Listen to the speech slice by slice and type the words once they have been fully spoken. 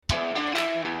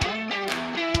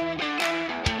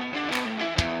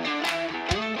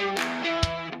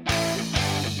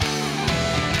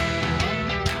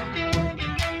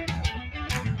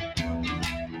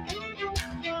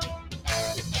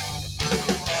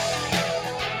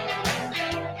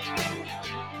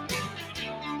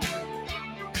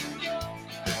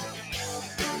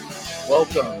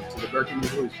Welcome to the Burgundy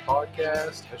Blues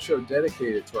Podcast, a show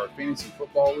dedicated to our fantasy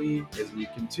football league as we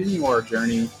continue our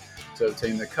journey to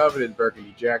obtain the coveted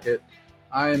Burgundy Jacket.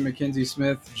 I am Mackenzie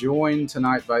Smith, joined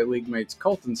tonight by league mates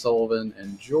Colton Sullivan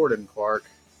and Jordan Clark.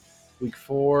 Week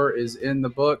 4 is in the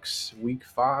books. Week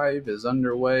 5 is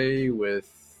underway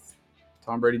with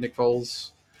Tom Brady, Nick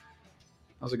Foles.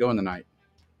 How's it going tonight?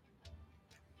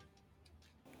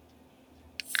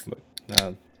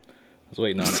 I was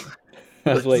waiting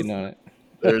on it.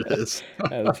 There it is.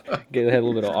 I had a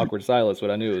little bit of awkward silence, but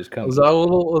I knew it was coming. Was that a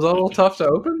little tough to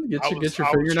open? Get your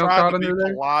fingernail caught in there? I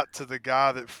was polite to the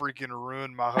guy that freaking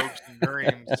ruined my hopes and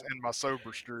dreams and my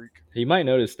sober streak. You might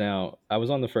notice now, I was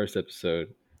on the first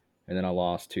episode, and then I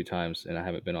lost 2 times, and I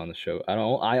haven't been on the show.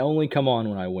 I only come on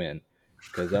when I win,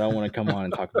 because I don't want to come on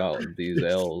and talk about these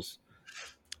L's.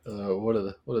 What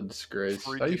a disgrace.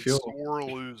 Freaking How do you feel? Sore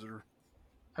loser.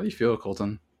 How do you feel,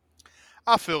 Colton?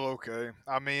 I feel okay.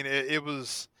 I mean, it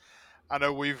was. I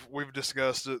know we've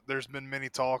discussed it. There's been many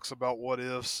talks about what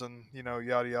ifs and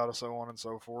yada yada, so on and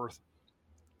so forth.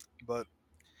 But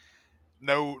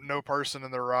no person in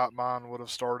their right mind would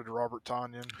have started Robert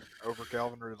Tonyan over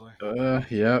Calvin Ridley.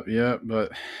 Yeah.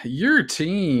 But your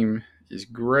team is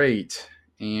great,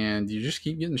 and you just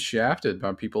keep getting shafted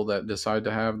by people that decide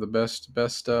to have the best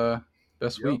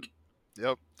week.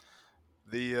 Yep.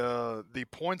 The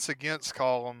points against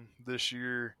column this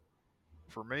year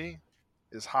for me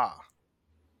is high.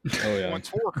 Oh yeah. The points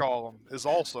for column is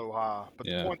also high, but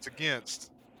the points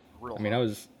against real high. I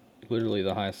was literally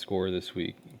the highest scorer this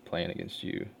week playing against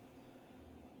you.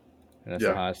 And that's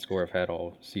the highest score I've had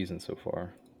all season so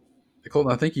far.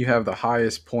 Colton, I think you have the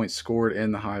highest points scored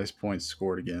and the highest points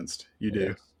scored against. You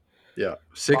do. Yeah.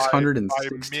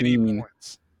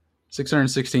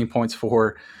 616 points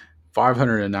for,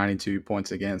 592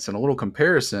 points against. And a little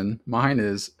comparison, mine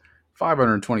is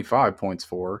 525 points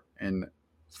for and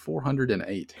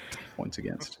 408 points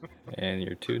against. And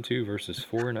you're 2-2 versus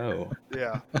 4-0.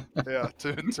 Yeah,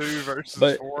 2-2 versus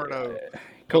 4-0.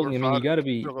 Colton, you got to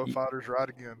be fighters right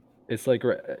again. It's like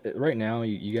right now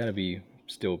you got to be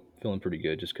still feeling pretty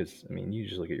good, just because you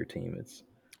just look at your team.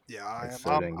 I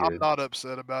am. I'm not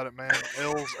upset about it, man.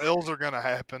 L's are gonna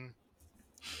happen.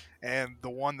 And the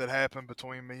one that happened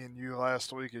between me and you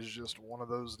last week is just one of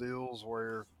those deals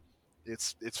where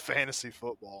it's fantasy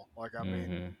football.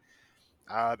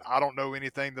 I don't know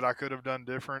anything that I could have done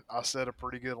different. I set a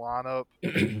pretty good lineup.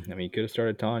 You could have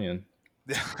started Tonyan.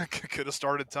 Yeah, I could have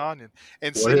started Tonyan.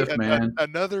 And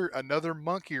another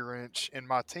monkey wrench in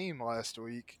my team last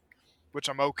week, which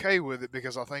I'm okay with it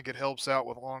because I think it helps out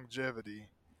with longevity,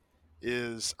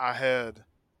 is I had,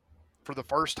 for the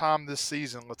first time this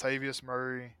season, Latavius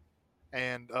Murray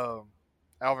and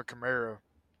Alvin Kamara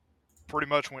pretty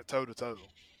much went toe-to-toe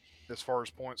as far as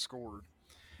points scored.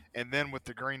 And then with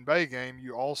the Green Bay game,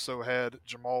 you also had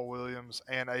Jamal Williams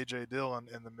and A.J. Dillon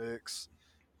in the mix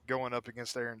going up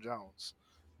against Aaron Jones.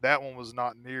 That one was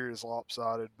not near as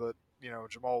lopsided, but,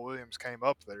 Jamal Williams came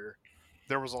up there.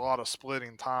 There was a lot of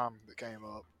splitting time that came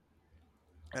up.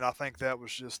 And I think that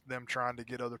was just them trying to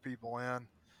get other people in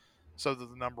so that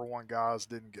the number one guys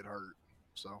didn't get hurt.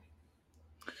 So,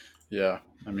 yeah,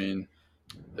 it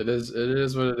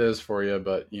is what it is for you,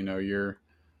 but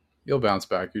you'll bounce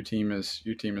back. Your team is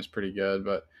pretty good,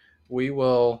 but we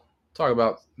will talk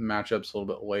about matchups a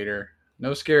little bit later.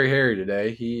 No Scary Harry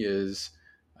today. He is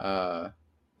I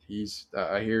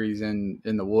hear he's in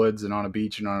the woods and on a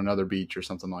beach and on another beach or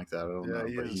something like that. I don't know.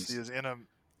 He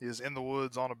is in the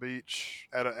woods on a beach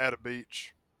at a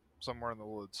beach somewhere in the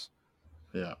woods.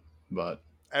 Yeah, but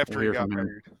after he got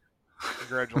married.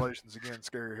 Congratulations again,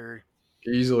 Scary Harry.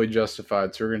 Easily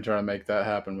justified. So we're going to try to make that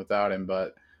happen without him.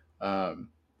 But I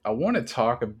want to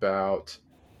talk about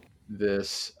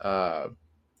this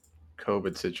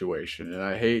COVID situation, and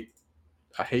I hate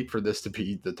for this to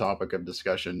be the topic of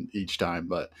discussion each time,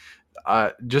 but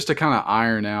just to kind of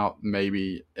iron out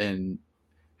maybe, and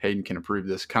Hayden can approve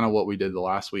this, kind of what we did the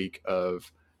last week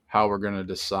of how we're going to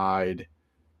decide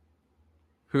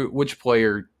which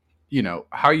player,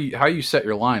 how you set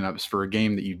your lineups for a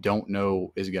game that you don't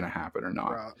know is going to happen or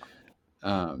not. Right.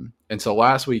 And so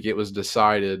last week it was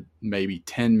decided maybe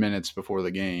 10 minutes before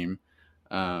the game.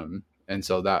 And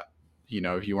so that,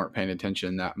 if you weren't paying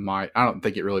attention, I don't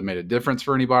think it really made a difference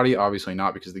for anybody. Obviously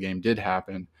not, because the game did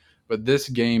happen. But this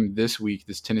game this week,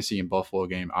 this Tennessee and Buffalo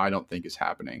game, I don't think is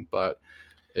happening. But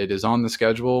it is on the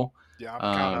schedule. Yeah,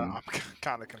 I'm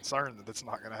kind of concerned that it's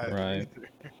not going to happen. Right.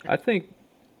 I think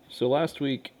so. Last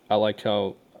week, I liked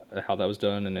how that was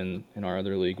done, and then in our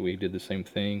other league, we did the same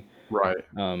thing. Right.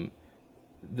 The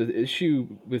issue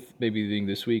with maybe doing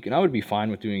this week, and I would be fine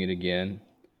with doing it again,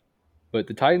 but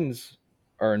the Titans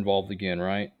are involved again,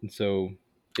 right? And so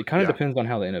it kind of depends on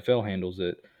how the NFL handles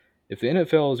it. If the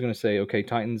NFL is going to say, okay,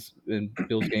 Titans and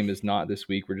Bills game is not this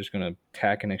week, we're just going to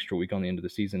tack an extra week on the end of the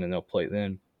season and they'll play it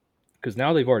then. Because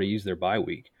now they've already used their bye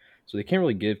week. So they can't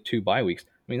really give 2 bye weeks.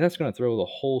 I mean, that's going to throw the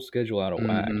whole schedule out of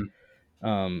whack.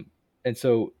 And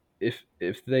so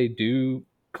if they do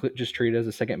just treat it as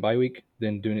a second bye week,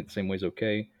 then doing it the same way is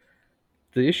okay.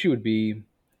 The issue would be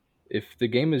if the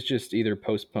game is just either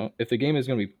postponed, if the game is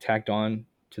going to be tacked on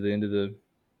to the end of the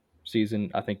season,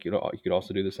 I think you could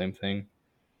also do the same thing.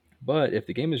 But if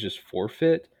the game is just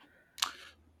forfeit,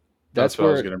 that's what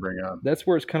I was going to bring up. That's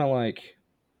where it's kind of like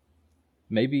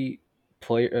maybe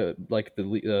like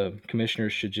the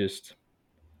commissioners should just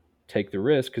take the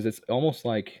risk, because it's almost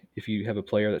like if you have a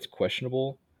player that's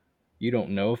questionable, you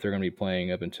don't know if they're going to be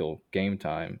playing up until game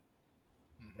time,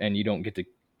 and you don't get to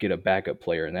get a backup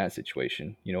player in that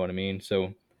situation. You know what I mean?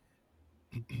 So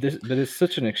but it's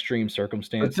such an extreme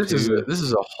circumstance. But this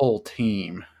is a whole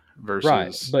team versus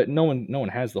right. But no one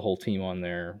has the whole team on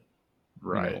their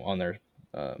on their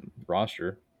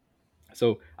roster.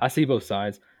 So I see both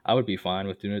sides. I would be fine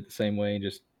with doing it the same way,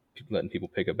 just letting people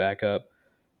pick a backup.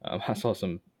 I saw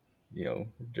some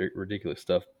ridiculous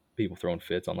stuff, people throwing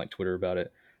fits on like Twitter about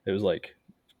it. It was like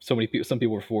so many people, some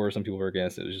people were for, some people were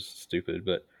against. It was just stupid.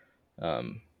 But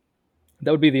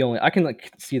that would be the only, I can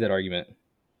like see that argument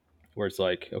where it's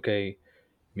like, okay,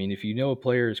 I mean, if you know a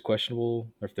player is questionable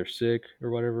or if they're sick or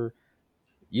whatever,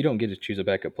 you don't get to choose a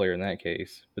backup player in that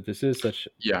case. But this is such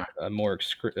a more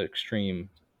extreme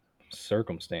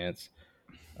circumstance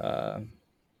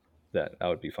that I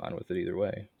would be fine with it either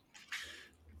way.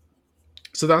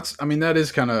 So that's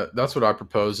what I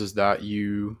propose, is that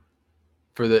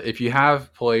if you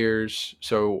have players,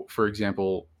 so for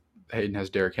example, Hayden has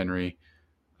Derrick Henry,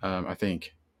 I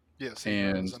think. Yes,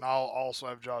 and I'll also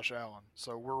have Josh Allen.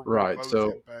 So we're both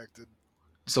impacted.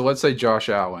 So let's say Josh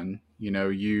Allen,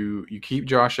 you keep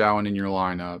Josh Allen in your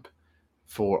lineup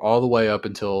for all the way up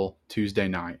until Tuesday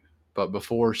night. But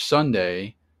before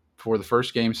the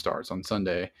first game starts on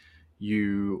Sunday,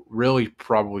 you really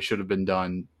probably should have been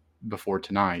done before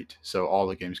tonight, so all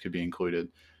the games could be included.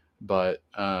 But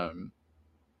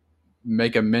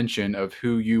make a mention of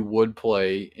who you would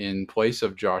play in place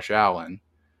of Josh Allen.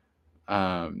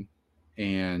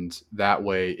 And that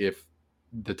way, if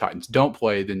the Titans don't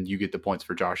play, then you get the points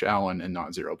for Josh Allen and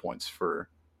not 0 points for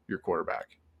your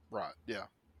quarterback. Right. Yeah.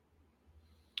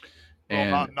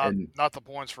 Well, not the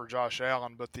points for Josh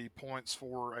Allen, but the points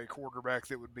for a quarterback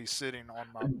that would be sitting on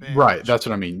my bench. Right, that's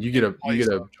what I mean. You get a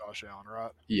Josh Allen,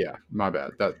 right? Yeah, my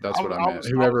bad. That's what I meant.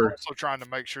 I was also trying to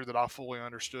make sure that I fully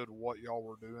understood what y'all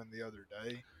were doing the other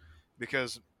day,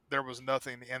 because there was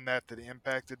nothing in that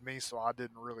impacted me, so I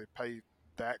didn't really pay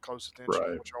that close attention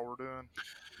to what y'all were doing.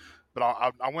 But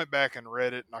I went back and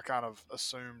read it, and I kind of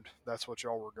assumed that's what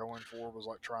y'all were going for, was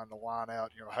like trying to line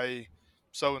out, hey,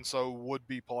 so-and-so would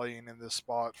be playing in this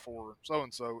spot for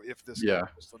so-and-so if this game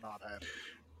was to not happen.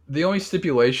 The only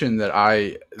stipulation that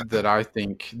I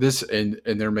think this, and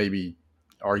there may be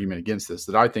argument against this,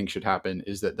 that I think should happen,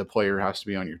 is that the player has to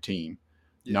be on your team.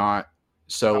 Not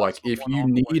like if you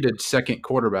need a second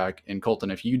quarterback, and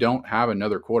Colton, if you don't have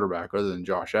another quarterback other than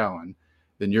Josh Allen,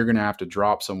 then you're going to have to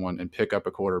drop someone and pick up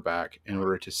a quarterback in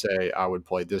order to say, I would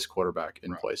play this quarterback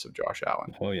in place of Josh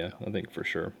Allen. Oh yeah, I think for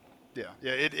sure. Yeah.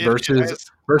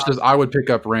 Versus I would pick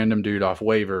up random dude off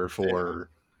waiver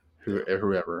for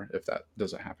whoever, if that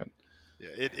doesn't happen. Yeah,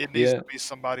 it needs to be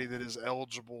somebody that is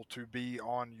eligible to be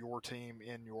on your team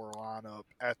in your lineup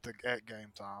at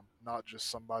game time, not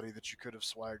just somebody that you could have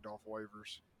swagged off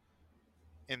waivers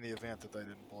in the event that they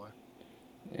didn't play.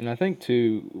 And I think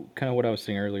too, kind of what I was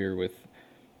saying earlier with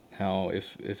how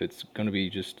if it's going to be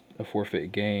just a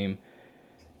forfeit game,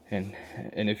 and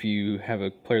if you have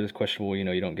a player that's questionable,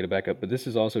 you don't get a backup. But this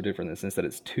is also different in the sense that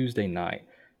it's Tuesday night,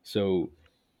 so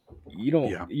you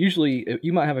don't usually,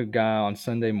 you might have a guy on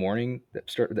Sunday morning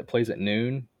that plays at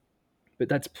noon, but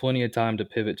that's plenty of time to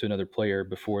pivot to another player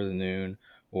before the noon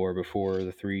or before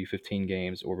the 3:15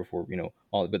 games or before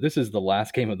all. But this is the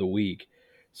last game of the week,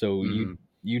 so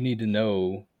you need to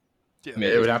know. Yeah,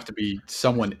 it would have to be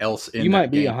someone else in. You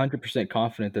might be 100%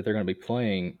 confident that they're going to be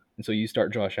playing, and so you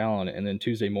start Josh Allen, and then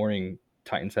Tuesday morning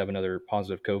Titans have another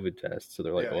positive COVID test, so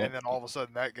they're like, and then all of a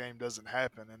sudden that game doesn't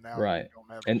happen, and now right. You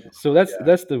don't have. And so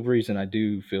that's the reason I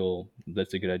do feel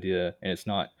that's a good idea, and it's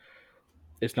not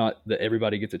that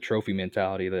everybody gets a trophy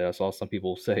mentality that I saw some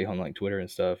people say on like Twitter and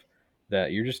stuff,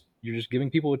 that you're just giving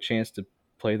people a chance to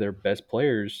play their best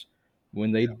players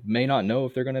when they may not know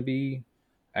if they're going to be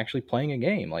actually playing a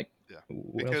game. Like,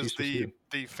 because the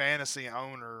fantasy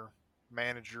owner,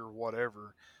 manager,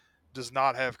 whatever, does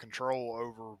not have control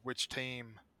over which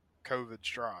team COVID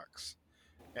strikes.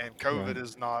 And COVID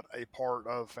is not a part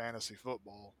of fantasy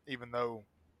football, even though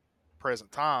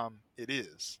present time it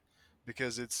is,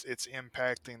 because it's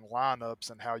impacting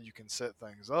lineups and how you can set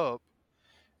things up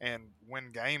and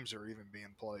when games are even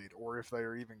being played or if they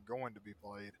are even going to be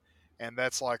played. And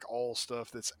that's like all stuff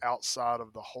that's outside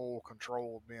of the whole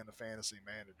control of being a fantasy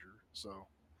manager. So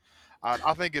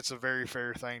I think it's a very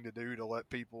fair thing to do to let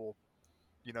people,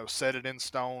 set it in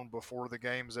stone before the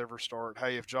games ever start.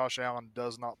 Hey, if Josh Allen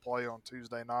does not play on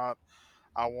Tuesday night,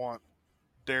 I want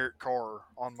Derek Carr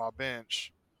on my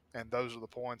bench, and those are the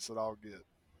points that I'll get.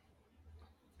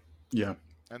 Yeah.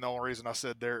 And the only reason I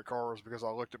said Derek Carr was because I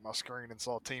looked at my screen and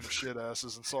saw Team Shit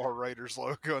Asses and saw a Raiders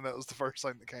logo, and that was the first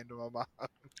thing that came to my mind.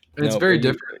 It's very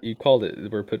different. You called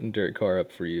it. We're putting Derek Carr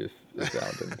up for you if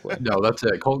Allen didn't play. No, that's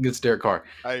it. Colton gets Derek Carr.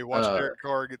 Hey, watch Derek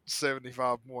Carr get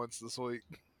 75 points this week.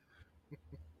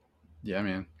 Yeah,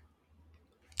 man.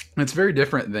 It's very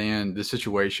different than the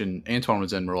situation Antoine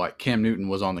was in where, like, Cam Newton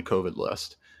was on the COVID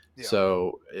list. Yeah.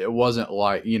 So it wasn't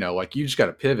like, like you just got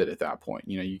to pivot at that point.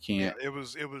 You can't. Yeah, it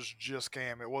was just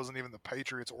Cam. It wasn't even the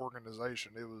Patriots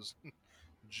organization. It was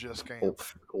just Cam.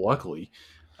 Luckily.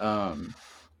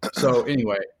 So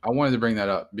anyway, I wanted to bring that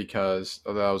up because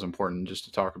that was important just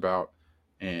to talk about.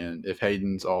 And if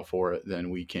Hayden's all for it, then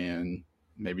we can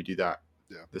maybe do that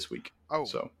this week. Oh,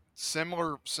 so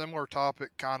similar topic,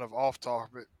 kind of off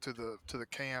topic to the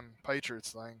Cam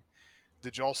Patriots thing.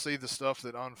 Did y'all see the stuff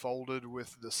that unfolded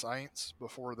with the Saints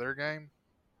before their game?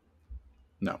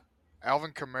 No.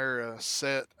 Alvin Kamara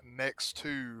sat next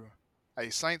to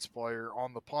a Saints player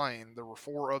on the plane. There were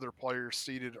 4 other players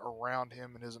seated around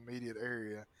him in his immediate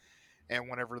area. And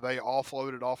whenever they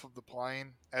offloaded off of the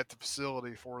plane at the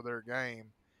facility for their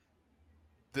game,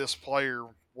 this player,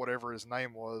 whatever his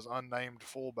name was, unnamed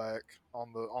fullback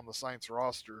on the Saints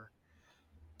roster,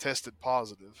 tested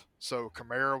positive. So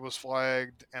Kamara was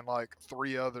flagged and like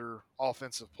 3 other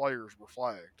offensive players were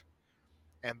flagged.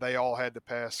 And they all had to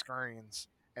pass screens.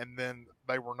 And then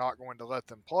they were not going to let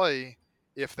them play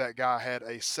if that guy had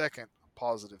a second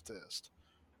positive test.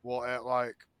 Well,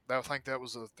 I think that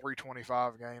was a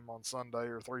 3:25 game on Sunday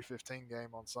or 3:15 game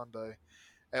on Sunday.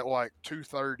 At like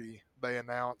 2:30, they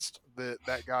announced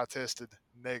that guy tested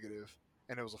negative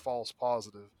and it was a false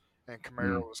positive. And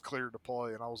Kamara was cleared to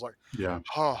play, and I was like, "Yeah,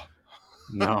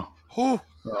 no, I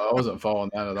wasn't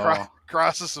following that at all."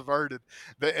 Crisis averted,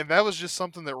 and that was just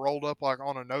something that rolled up like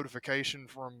on a notification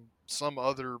from some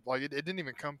other. Like it didn't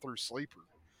even come through Sleeper.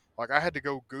 Like I had to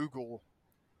go Google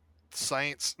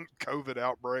Saints COVID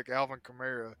outbreak, Alvin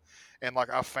Kamara, and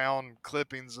like I found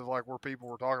clippings of like where people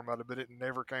were talking about it, but it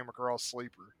never came across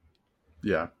Sleeper.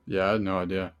 Yeah, I had no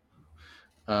idea.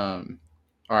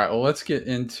 All right, well, let's get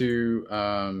into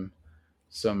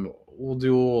we'll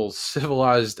do a little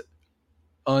civilized,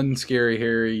 unscary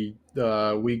Harry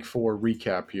week 4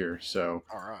 recap here. So,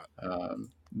 all right,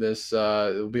 this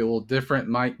it'll be a little different,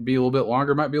 might be a little bit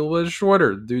longer, might be a little bit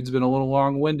shorter. Dude's been a little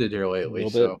long-winded here lately,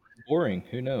 so boring.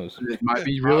 Who knows? It might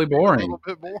be really boring. A little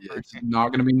bit boring. It's not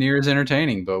going to be near as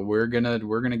entertaining, but we're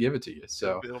gonna give it to you.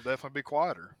 So it'll definitely be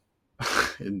quieter.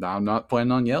 I'm not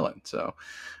planning on yelling. So,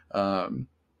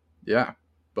 yeah.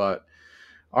 But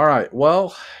all right,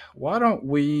 well, why don't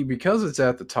we, because it's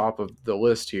at the top of the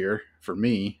list here for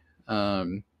me,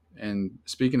 and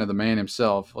speaking of the man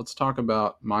himself, let's talk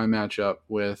about my matchup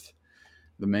with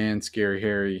the man, Scary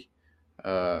Harry,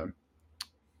 and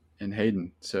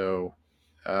Hayden. So,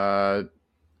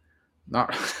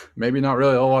 maybe not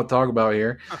really a whole lot to talk about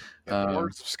here. In the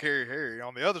words of Scary Harry,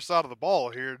 on the other side of the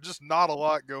ball here, just not a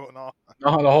lot going on.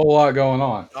 Not a whole lot going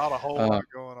on. Not a whole lot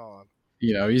going on.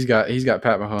 He's got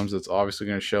Pat Mahomes that's obviously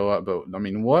going to show up, but I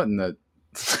mean, what in the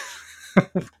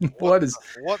what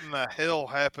in the hell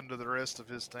happened to the rest of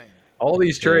his team? All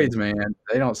these trades, man,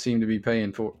 they don't seem to be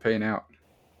paying out.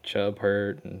 Chubb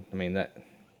hurt, and I mean that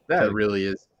really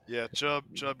is. Yeah, Chubb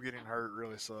getting hurt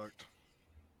really sucked.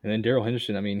 And then Darrell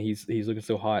Henderson, I mean, he's looking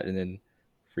so hot, and then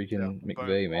freaking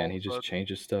McVay, man, he just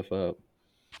changes stuff up.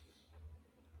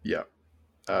 Yeah,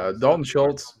 Dalton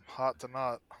Schultz, hot to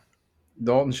not.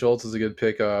 Dalton Schultz is a good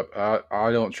pickup.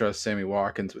 I don't trust Sammy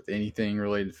Watkins with anything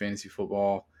related to fantasy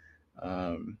football.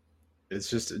 It's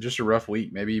just a rough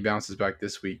week. Maybe he bounces back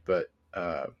this week, but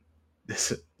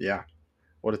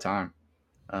what a time.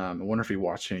 I wonder if he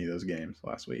watched any of those games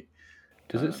last week.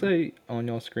 Does it say on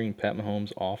y'all screen Pat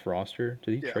Mahomes off roster?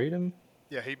 Did he trade him?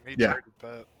 Yeah, he traded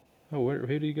Pat. Oh, who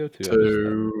did he go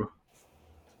to?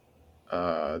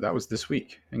 That was this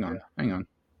week. Hang on.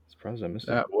 Surprised I missed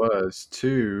that. That was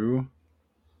to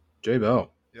J-Bo.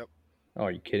 Yep. Oh,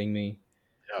 are you kidding me?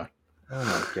 Yeah. Oh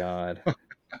my God.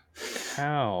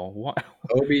 How? What?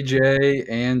 OBJ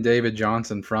and David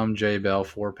Johnson from J Bell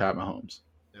for Pat Mahomes.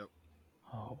 Yep.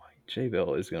 Oh my, J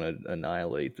Bell is gonna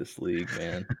annihilate this league,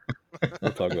 man.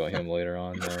 We'll talk about him later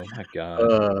on, though. My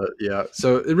God. Yeah.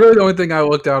 So really, the only thing I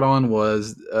looked out on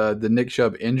was the Nick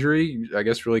Chubb injury. I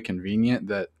guess really convenient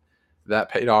that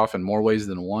paid off in more ways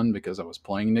than one because I was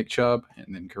playing Nick Chubb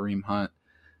and then Kareem Hunt.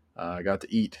 I got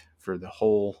to eat for the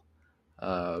whole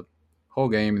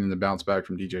game and then the bounce back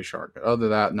from DJ Shark. But other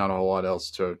than that, not a whole lot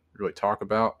else to really talk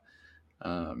about.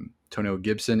 Antonio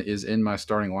Gibson is in my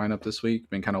starting lineup this week.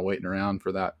 Been kind of waiting around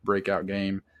for that breakout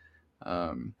game.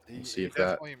 We'll see if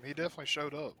he definitely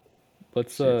showed up.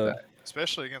 Let's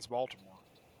especially against Baltimore.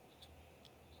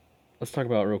 Let's talk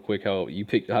about real quick how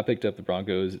I picked up the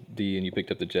Broncos D and you picked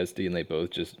up the Jets D, and they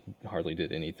both just hardly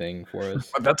did anything for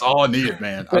us. That's all I needed,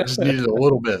 man. I just needed a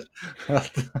little bit.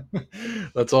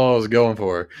 That's all I was going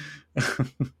for.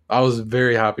 I was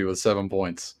very happy with 7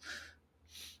 points.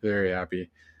 Very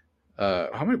happy.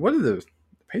 How many? What did the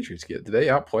Patriots get? Did they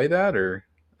outplay that, or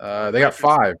they got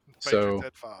 5? So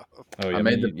had 5. Oh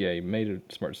yeah, you made a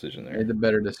smart decision there. Made the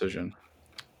better decision.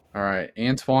 All right,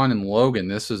 Antoine and Logan.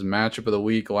 This is matchup of the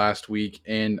week last week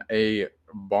in a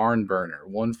barn burner,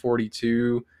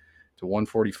 142 to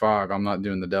 145. I'm not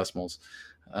doing the decimals.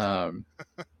 I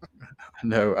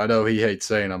know he hates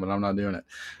saying them, but I'm not doing it.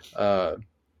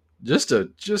 Just a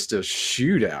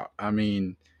shootout. I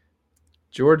mean,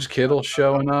 George Kittle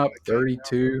showing up,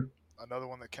 32. Another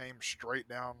one that came straight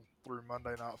down through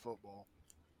Monday Night Football.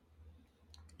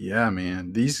 Yeah,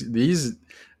 man. These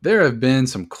there have been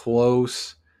some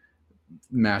close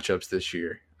matchups this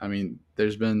year. I mean,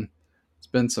 it's been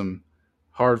some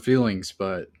hard feelings,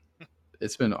 but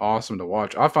it's been awesome to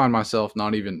watch. I find myself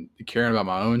not even caring about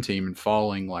my own team and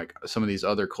following like some of these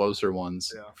other closer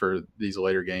ones for these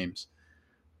later games.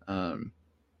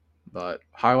 But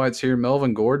highlights here: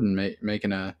 Melvin Gordon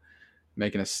making a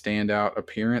standout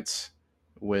appearance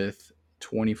with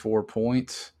 24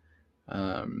 points,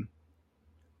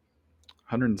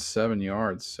 107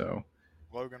 yards. So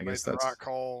Logan made the right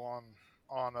call on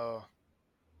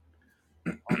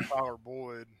Tyler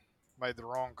Boyd, made the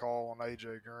wrong call on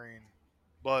AJ Green,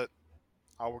 but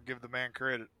I will give the man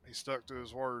credit. He stuck to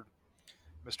his word.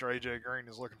 Mr. AJ Green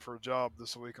is looking for a job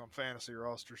this week on fantasy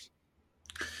rosters.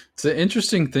 It's an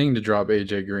interesting thing to drop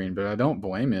AJ Green, but I don't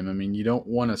blame him. I mean, you don't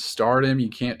want to start him. You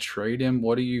can't trade him.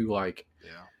 What do you like?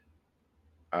 Yeah.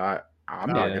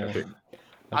 I'm not going to pick.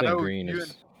 I think Green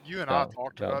is you and I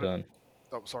talked about done. it.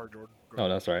 Oh, sorry, Jordan. No,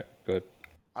 that's all right. Go ahead.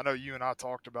 I know you and I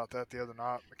talked about that the other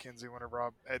night, Mackenzie, whenever I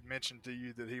had mentioned to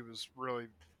you that he was really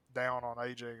down on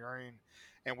AJ Green.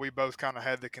 And we both kind of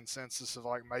had the consensus of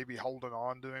like maybe holding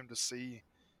on to him to see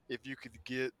if you could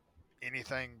get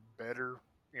anything better,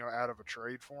 out of a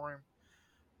trade for him.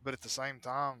 But at the same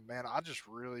time, man, I just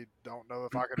really don't know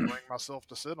if I could bring myself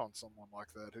to sit on someone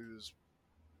like that who's,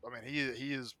 I mean, he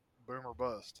is boom or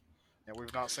bust. And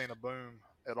we've not seen a boom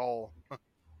at all.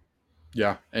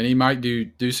 Yeah, and he might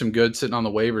do some good sitting on the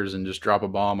waivers and just drop a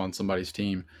bomb on somebody's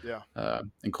team. Yeah,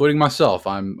 including myself.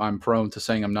 I'm prone to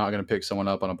saying I'm not going to pick someone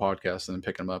up on a podcast and then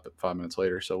pick them up at 5 minutes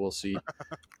later. So we'll see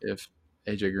if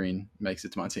AJ Green makes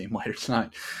it to my team later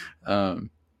tonight.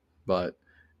 But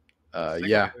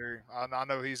yeah, I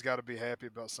know he's got to be happy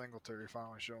about Singletary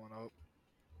finally showing up.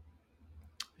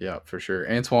 Yeah, for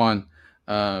sure. Antoine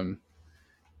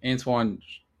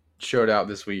showed out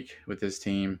this week with his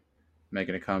team,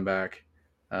 making a comeback.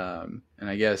 And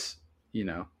I guess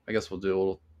we'll do a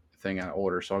little thing out of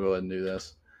order. So I'll go ahead and do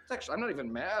this. I'm not even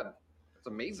mad. It's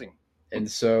amazing. And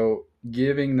so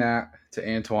giving that to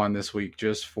Antoine this week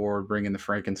just for bringing the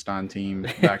Frankenstein team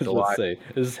back to life. This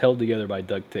is held together by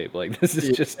duct tape. Like this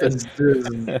is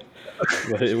but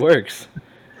it works.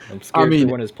 I'm scared for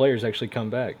when his players actually come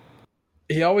back.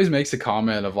 He always makes a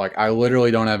comment of like, I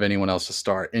literally don't have anyone else to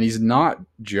start. And he's not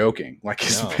joking. Like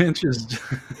his bench is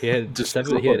he had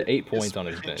 8 points on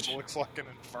his bench. Looks like an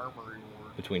infirmary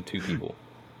ward. Between 2 people.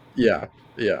 Yeah.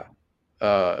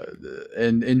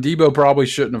 And Debo probably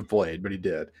shouldn't have played, but he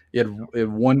did. He had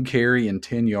 1 carry and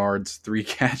 10 yards, 3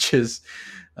 catches,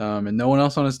 and no one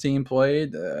else on his team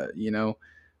played.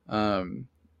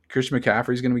 Christian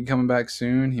McCaffrey's going to be coming back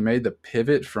soon. He made the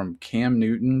pivot from Cam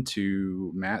Newton to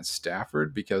Matt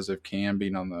Stafford because of Cam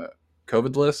being on the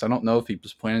COVID list. I don't know if he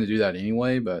was planning to do that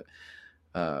anyway, but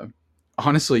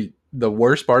honestly, the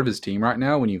worst part of his team right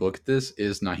now, when you look at this,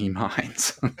 is Nyheim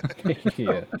Hines.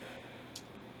 Yeah.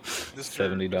 This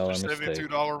 $70 mistake.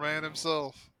 $72 man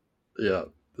himself. Yeah,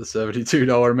 the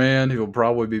 $72 man who will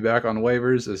probably be back on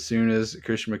waivers as soon as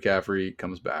Christian McCaffrey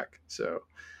comes back. So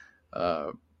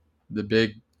the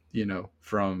big,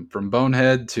 from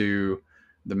bonehead to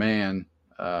the man,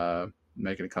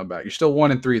 making a comeback. You're still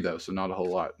 1-3 though, so not a whole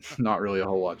lot. Not really a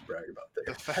whole lot to brag about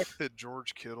there. The fact that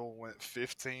George Kittle went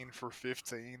 15 for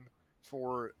 15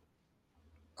 for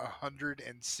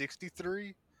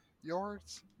 163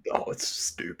 yards. Oh, it's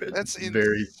stupid. That's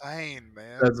very insane,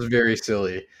 man. That's very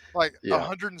silly. Like Yeah.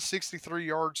 163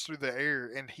 yards through the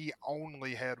air, and he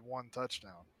only had one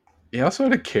touchdown. He also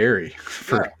had a carry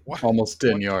for almost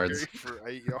 10 yards. For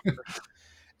 8 yards.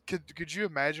 Could you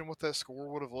imagine what that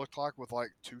score would have looked like with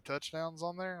like 2 touchdowns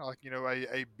on there? Like,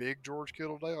 a big George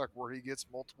Kittle day, like where he gets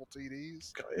multiple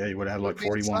TDs. Yeah, he would have had like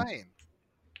 41. Insane.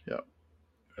 Yeah.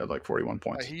 Had like 41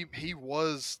 points. He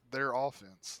was their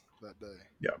offense that day.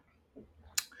 Yeah.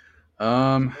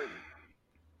 All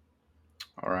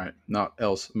right. Not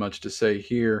else much to say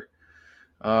here.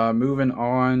 Moving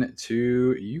on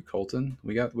to you, Colton.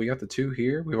 We got the 2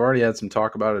 here. We've already had some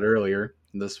talk about it earlier.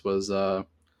 This was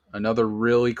another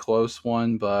really close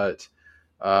one, but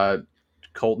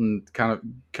Colton kind of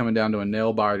coming down to a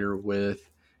nail biter with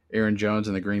Aaron Jones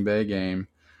in the Green Bay game.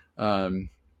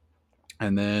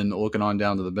 And then looking on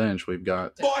down to the bench, we've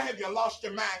got... Boy, have you lost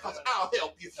your mind? Because I'll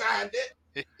help you find it.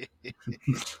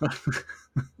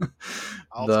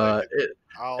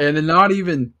 And not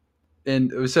even...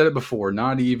 And we said it before,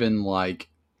 not even like...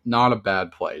 Not a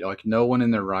bad play. Like, no one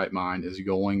in their right mind is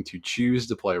going to choose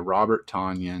to play Robert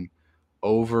Tonyan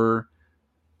over...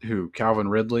 Who? Calvin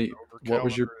Ridley?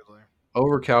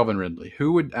 Over Calvin Ridley.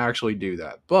 Who would actually do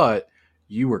that? But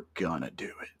you were going to do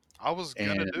it. I was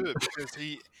going to do it because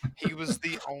he was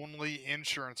the only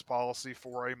insurance policy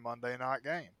for a Monday night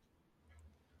game.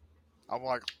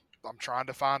 I'm trying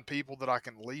to find people that I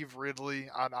can leave Ridley.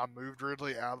 I moved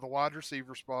Ridley out of the wide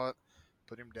receiver spot,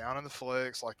 put him down in the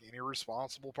flex like any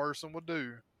responsible person would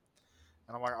do.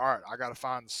 And I'm like, all right, I got to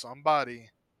find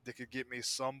somebody that could get me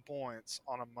some points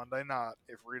on a Monday night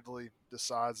if Ridley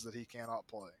decides that he cannot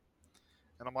play.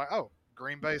 And I'm like, oh,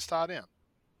 Green Bay's tight end.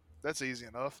 That's easy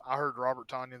enough. I heard Robert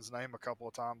Tonyan's name a couple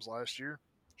of times last year.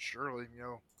 Surely,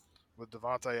 with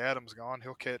Devontae Adams gone,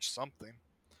 he'll catch something.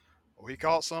 Well, he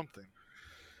caught something.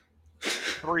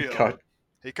 3 of them.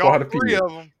 He caught 3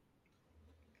 of them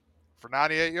for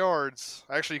 98 yards.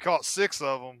 Actually, he caught 6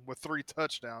 of them with 3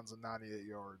 touchdowns and 98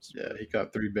 yards. Yeah, he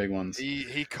caught 3 big ones.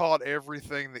 He caught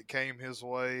everything that came his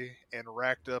way and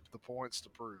racked up the points to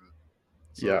prove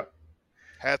it. So, yeah.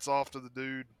 Hats off to the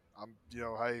dude.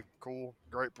 Hey, cool,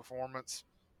 great performance.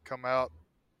 Come out,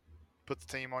 put the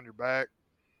team on your back.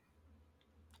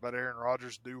 Let Aaron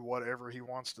Rodgers do whatever he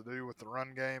wants to do with the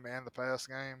run game and the pass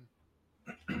game.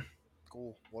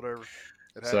 Cool, whatever.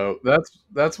 So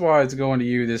that's why it's going to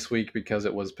you this week, because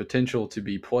it was potential to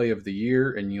be play of the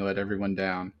year, and you let everyone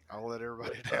down. I'll let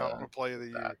everybody down on a play of the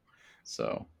year.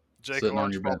 So Jake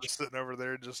Lawrence probably sitting over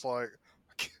there just like.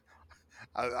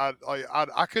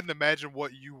 I couldn't imagine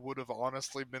what you would have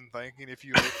honestly been thinking if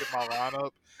you looked at my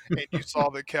lineup and you saw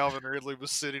that Calvin Ridley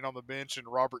was sitting on the bench and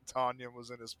Robert Tonyan was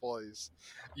in his place.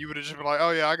 You would have just been like,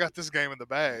 oh, yeah, I got this game in the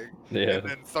bag. Yeah. And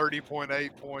then 30.8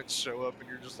 points show up and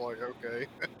you're just like, okay,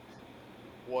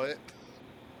 what?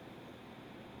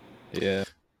 Yeah.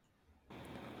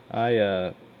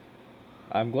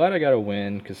 I'm glad I got a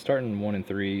win, because starting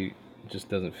 1-3 just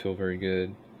doesn't feel very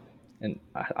good. And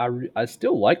I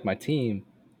still like my team.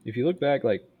 If you look back,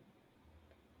 like,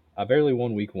 I barely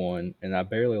won week 1, and I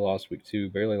barely lost week 2,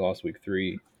 barely lost week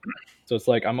 3. So it's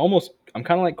like I'm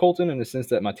kind of like Colton in the sense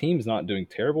that my team's not doing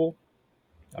terrible.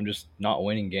 I'm just not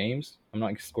winning games. I'm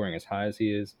not scoring as high as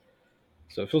he is.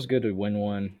 So it feels good to win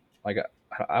one. Like,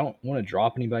 I don't want to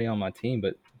drop anybody on my team,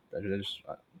 but they've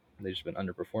just been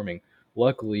underperforming.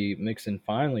 Luckily, Mixon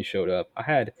finally showed up.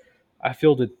 I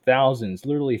fielded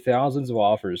literally thousands of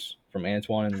offers from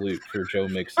Antoine and Luke for Joe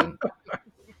Mixon.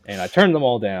 And I turned them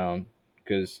all down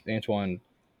because Antoine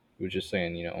was just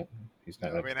saying, he's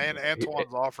not.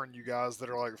 Antoine's offering you guys that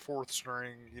are like 4th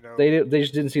string, They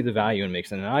just didn't see the value in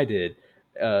Mixon, and I did.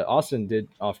 Austin did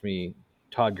offer me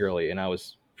Todd Gurley, and I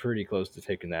was pretty close to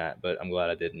taking that, but I'm glad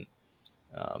I didn't.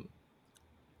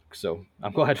 So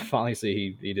I'm glad to finally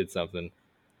see he did something.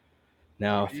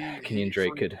 Now, if Kenyon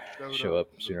Drake could show up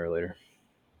sooner or later.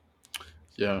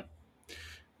 Yeah.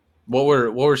 What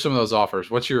were some of those offers?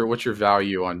 What's your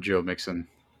value on Joe Mixon?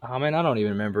 Oh man, I don't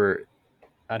even remember.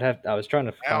 I was trying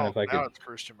to find if I could. Now it's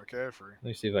Christian McCaffrey. Let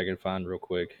me see if I can find real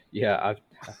quick. Yeah,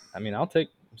 I'll take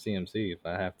CMC if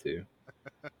I have to.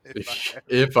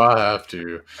 if I have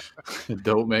to,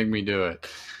 don't make me do it.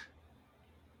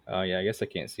 Oh yeah, I guess I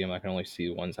can't see them. I can only see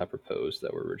the ones I proposed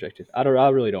that were rejected. I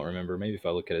really don't remember. Maybe if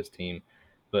I look at his team,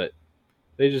 but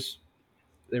they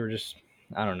were just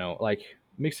I don't know. Like,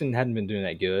 Mixon hadn't been doing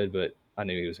that good, but I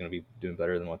knew he was going to be doing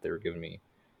better than what they were giving me.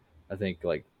 I think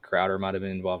like Crowder might have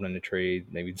been involved in a trade.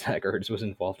 Maybe Zach Ertz was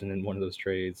involved in one of those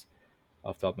trades.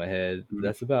 Off the top of my head,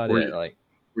 that's about it.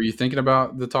 Were you thinking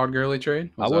about the Todd Gurley trade?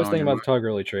 I was thinking about the Todd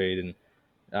Gurley trade, and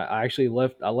I actually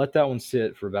let that one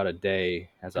sit for about a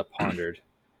day as I pondered,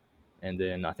 and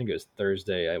then I think it was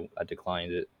Thursday I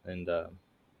declined it, and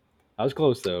I was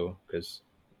close though because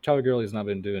Todd Gurley's not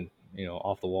been doing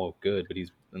off the wall good, but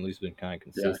he's at least been kind of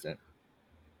consistent.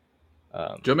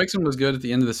 Yeah. Joe Mixon was good at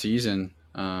the end of the season.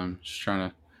 Just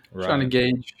trying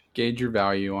to gauge your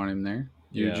value on him there.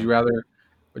 Would you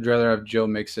rather have Joe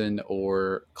Mixon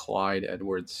or Clyde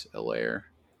Edwards-Helaire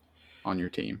on your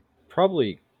team?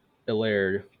 Probably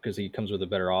Helaire because he comes with a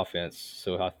better offense,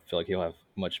 so I feel like he'll have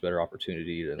much better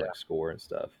opportunity to score and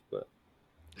stuff. But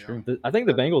I think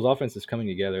the Bengals offense is coming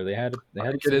together. They had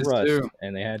some rust,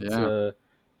 and they had to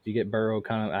get Burrow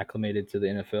kind of acclimated to the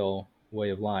NFL way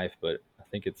of life, but I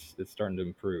think it's starting to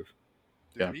improve.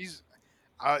 Dude,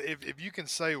 if you can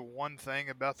say one thing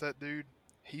about that dude,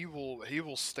 he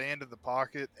will stand in the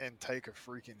pocket and take a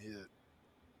freaking hit.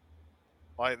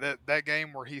 Like that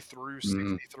game where he threw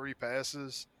 63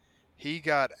 passes, he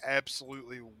got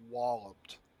absolutely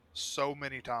walloped so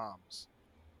many times.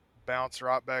 Bounce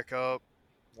right back up,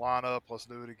 line up, let's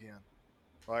do it again.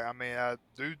 Like I mean,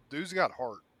 dude's got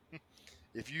heart.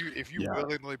 If you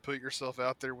willingly put yourself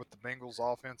out there with the Bengals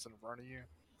offense in front of you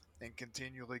and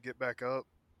continually get back up,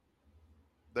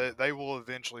 they will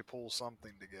eventually pull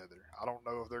something together. I don't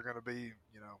know if they're going to be,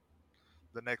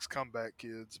 the next comeback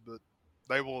kids, but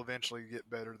they will eventually get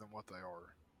better than what they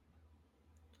are.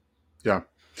 Yeah,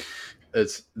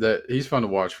 he's fun to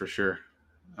watch for sure.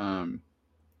 All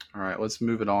right, let's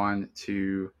move it on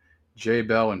to Jay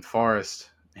Bell and Forrest.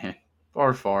 Man,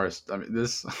 Forrest. I mean,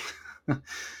 this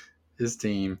his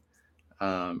team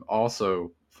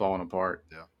also falling apart.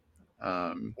 Yeah.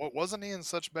 Wasn't he in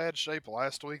such bad shape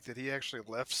last week that he actually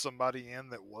left somebody in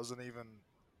that wasn't even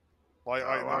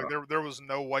there was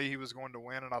no way he was going to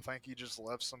win, and I think he just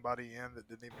left somebody in that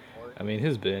didn't even play. I mean,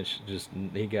 his bench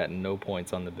he got no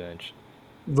points on the bench.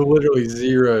 Literally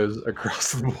zeros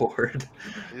across the board.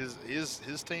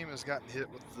 His team has gotten hit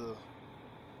with the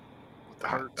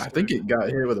I think it got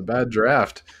hit with a bad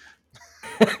draft.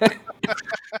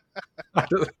 I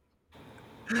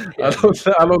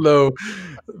don't know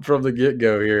from the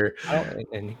get-go here.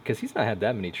 And because he's not had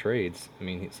that many trades. I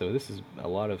mean, so this is a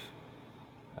lot of.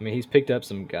 I mean, he's picked up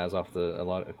some guys quite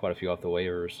a few off the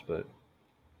waivers, but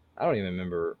I don't even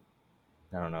remember.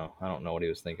 I don't know. I don't know what he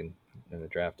was thinking in the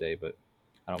draft day, but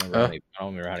I don't remember. I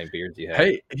don't remember how many beards he had.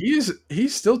 Hey, he's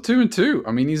still 2-2.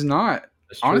 I mean, he's not.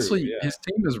 Honestly, his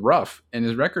team is rough, and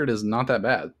his record is not that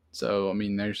bad. So, I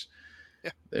mean, I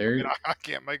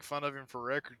can't make fun of him for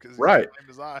record because he's right. the same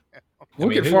as I am.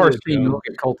 Look at Forrest's team. Look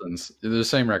at Colton's. They're the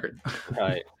same record.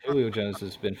 Right. Julio Jones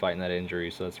has been fighting that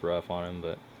injury, so that's rough on him.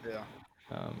 But yeah,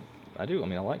 I do. I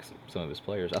mean, I like some of his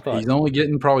players. I thought he's only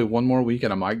getting probably one more week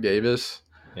at a Mike Davis.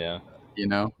 Yeah.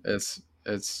 It's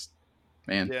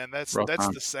man. Yeah, and that's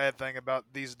the sad thing about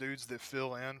these dudes that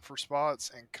fill in for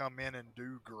spots and come in and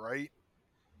do great.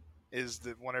 Is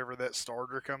that whenever that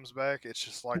starter comes back, it's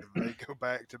just like they go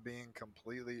back to being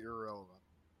completely irrelevant.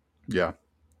 Yeah.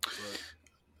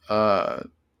 But.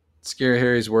 Scary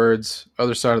Harry's words,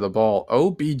 other side of the ball.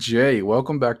 OBJ,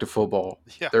 welcome back to football.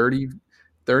 Yeah.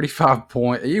 35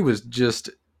 points. He was just.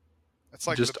 It's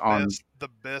like the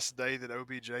best day that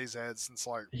OBJ's had since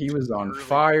he was on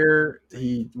fire.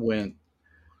 He went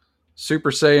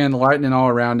Super Saiyan, lightning all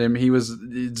around him.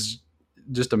 It's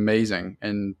just amazing.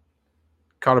 And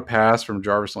caught a pass from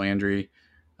Jarvis Landry.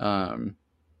 I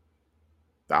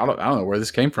don't know where this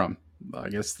came from. I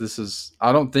guess this is.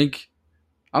 I don't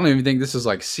even think this is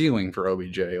like ceiling for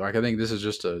OBJ. Like I think this is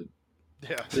just a.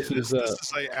 Yeah, this is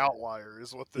a outlier.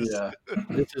 Is what this. Yeah. is.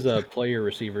 This is a player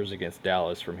receivers against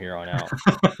Dallas from here on out.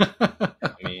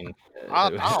 I mean,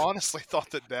 I honestly thought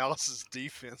that Dallas's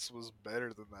defense was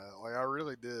better than that. Like I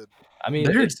really did. I mean,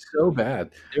 they're so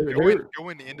bad.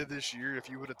 Going into this year, if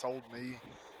you would have told me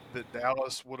that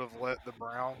Dallas would have let the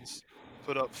Browns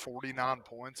put up 49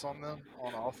 points on them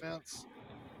on offense,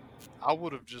 I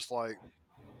would have just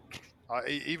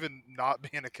even not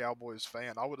being a Cowboys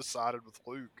fan, I would have sided with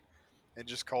Luke and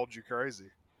just called you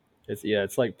crazy.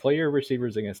 It's like player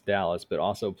receivers against Dallas, but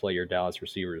also play your Dallas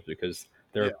receivers because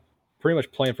they're pretty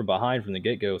much playing from behind from the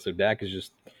get-go. So Dak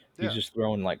is he's just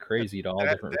throwing like crazy to all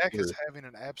different Dak receivers. is having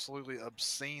an absolutely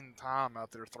obscene time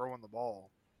out there throwing the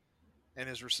ball. And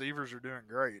his receivers are doing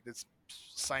great. It's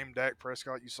same Dak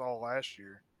Prescott you saw last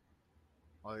year.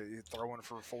 Like throwing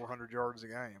for 400 yards a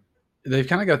game. They've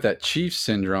kind of got that Chiefs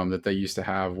syndrome that they used to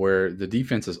have where the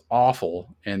defense is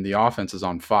awful and the offense is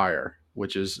on fire,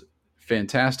 which is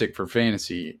fantastic for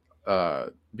fantasy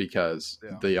because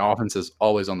the offense is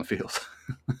always on the field.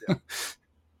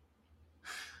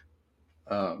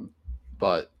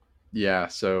 But yeah,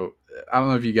 so I don't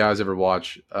know if you guys ever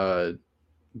watch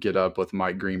Get Up with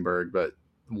Mike Greenberg, but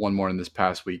one morning this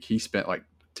past week, he spent like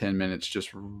 10 minutes just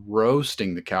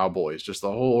roasting the Cowboys, just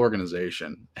the whole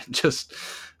organization. And just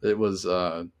it was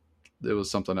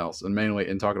something else, and mainly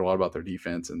in talking a lot about their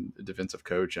defense and the defensive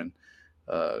coach, and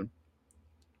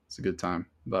it's a good time.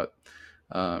 But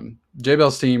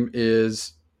J-Bell's team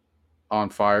is on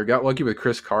fire. Got lucky with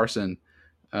Chris Carson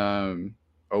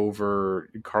over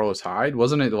Carlos Hyde.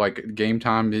 Wasn't it like game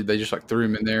time? They just like threw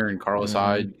him in there, and Carlos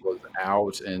Hyde was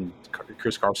out, and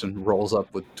Chris Carson rolls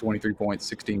up with 23 points,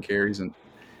 16 carries, and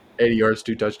 80 yards,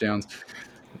 2 touchdowns.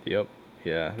 Yep.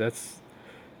 Yeah, that's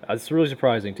really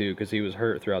surprising too, because he was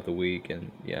hurt throughout the week,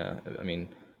 and yeah, I mean,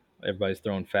 everybody's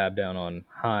throwing fab down on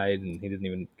Hyde, and he didn't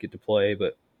even get to play.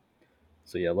 But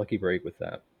so yeah, lucky break with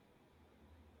that.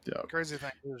 Yeah. The crazy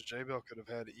thing is, J-Bell could have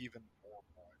had even more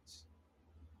points.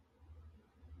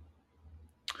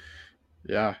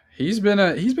 Yeah, he's been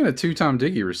a 2-time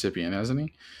Diggy recipient, hasn't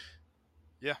he?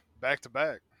 Yeah, back to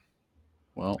back.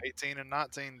 Well, 18 and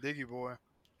 19, Diggy boy.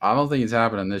 I don't think it's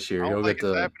happening this year. He'll think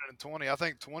it's happening in 20. I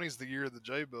think 20 is the year of the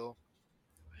J-Bell.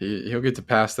 He'll get to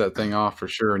pass that thing off for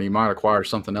sure, and he might acquire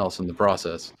something else in the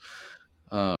process.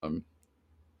 All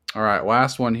right,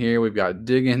 last one here. We've got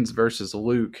Diggins versus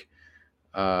Luke.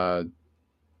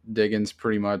 Diggins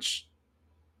pretty much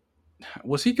 –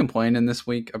 was he complaining this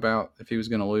week about if he was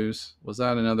going to lose? Was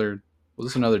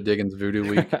this another Diggins voodoo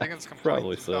week? Diggins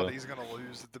Probably so. He's going to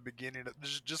lose at the beginning,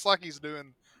 just like he's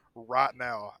doing right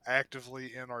now,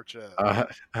 actively in our chat. I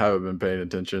haven't been paying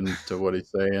attention to what he's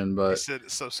saying, but he said,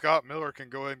 so Scott Miller can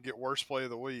go ahead and get worst play of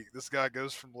the week. This guy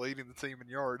goes from leading the team in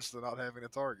yards to not having a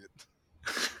target.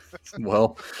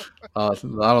 Well, I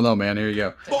don't know, man. Here you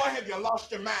go. Boy, have you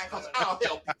lost your mind? Because I'll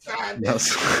help you find it.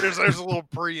 Yes. There's a little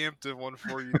preemptive one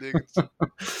for you, Diggins.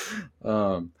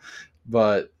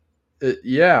 But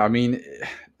yeah, I mean,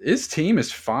 his team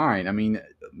is fine. I mean,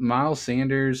 Miles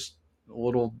Sanders, a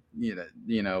little, you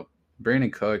know,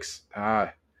 Brandon Cooks.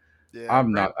 I've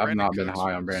not been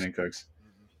high on Brandon Cooks.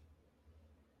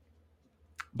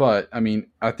 But I mean,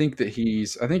 I think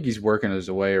he's working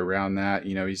his way around that.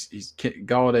 You know, he's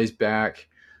Galladay's back.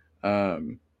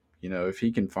 You know, if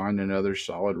he can find another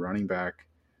solid running back,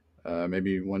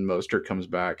 maybe when Mostert comes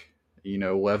back, you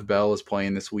know, Lev Bell is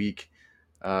playing this week.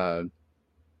 It's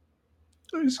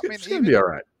gonna be all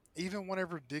right. Even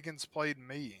whenever Diggins played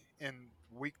me in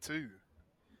week 2,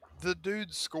 the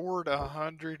dude scored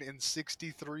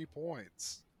 163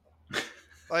 points.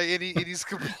 Like, and he's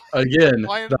again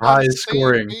the highest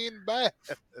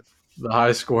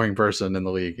scoring person in the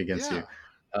league against you.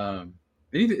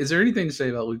 Is there anything to say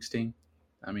about Luke's team?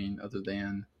 I mean, other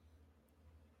than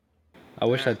I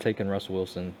wish I'd taken Russell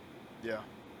Wilson. Yeah.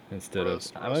 Instead of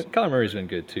Kyler Murray's been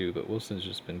good too, but Wilson's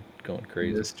just been going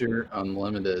crazy. Mr.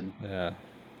 Unlimited. Yeah.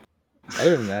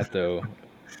 Other than that, though,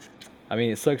 I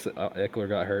mean, it sucks that Eckler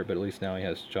got hurt, but at least now he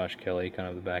has Josh Kelly kind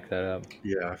of to back that up.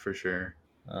 Yeah, for sure.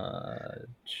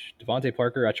 Devontae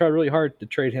Parker, I tried really hard to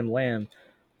trade him Lamb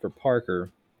for Parker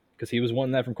because he was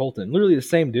wanting that from Colton. Literally the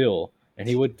same deal, and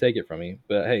he wouldn't take it from me.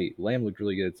 But hey, Lamb looked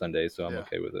really good Sunday, so I'm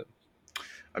okay with it.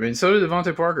 I mean, so did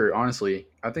Devontae Parker, honestly.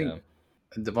 I think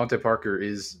Devontae Parker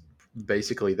is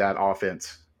basically that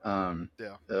offense.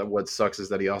 What sucks is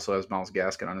that he also has Myles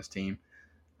Gaskin on his team,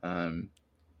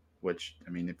 which,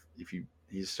 I mean, if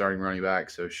he's starting running back,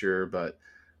 so sure, but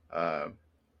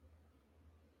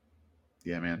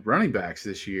yeah, man, running backs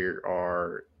this year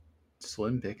are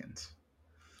slim pickings.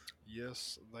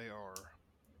 Yes, they are.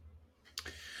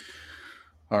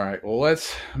 All right, well,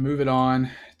 let's move it on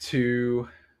to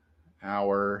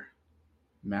our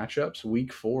matchups.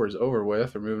 Week 4 is over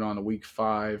with. We're moving on to week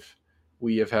 5.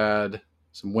 We have had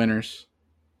some winners.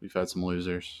 We've had some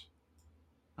losers.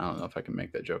 I don't know if I can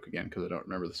make that joke again because I don't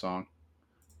remember the song.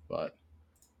 But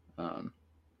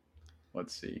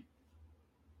let's see.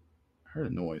 I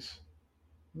heard a noise.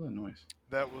 What was that noise?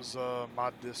 That was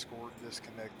my Discord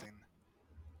disconnecting.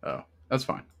 Oh, that's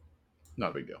fine.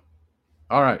 Not a big deal.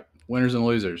 All right, winners and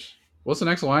losers. What's the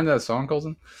next line of that song,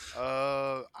 Colton?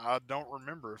 I don't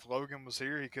remember. If Logan was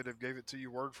here, he could have gave it to you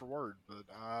word for word.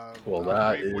 But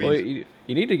you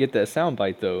need to get that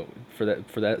soundbite though for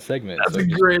that segment. That's a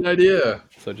great idea.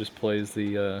 So it just plays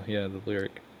the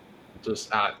lyric.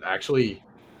 Just actually,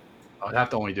 I'd have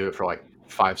to only do it for like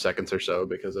 5 seconds or so,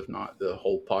 because if not, the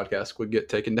whole podcast would get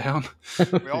taken down.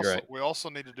 We also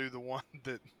need to do the one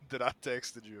that I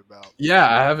texted you about. Yeah,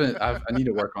 I haven't. I need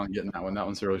to work on getting that one. That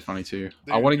one's really funny too.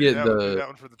 I want to get that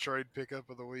one for the trade pickup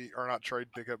of the week, or not trade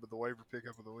pickup, but the waiver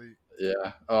pickup of the week.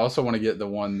 Yeah, I also want to get the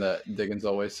one that Diggins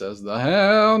always says, "The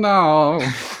hell no."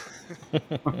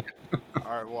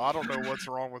 All right. Well, I don't know what's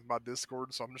wrong with my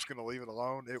Discord, so I'm just going to leave it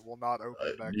alone. It will not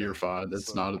open back. You're fine.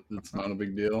 It's not a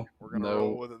big deal. We're going to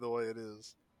roll with it the way it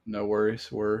is. No worries.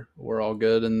 We're all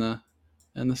good in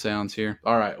the sounds here.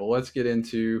 All right. Well, let's get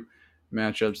into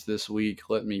matchups this week.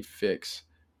 Let me fix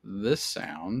this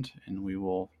sound, and we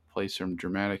will play some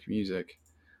dramatic music.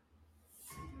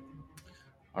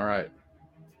 All right.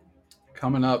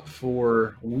 Coming up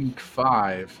for week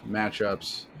 5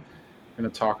 matchups, we're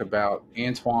going to talk about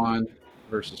Antoine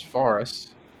versus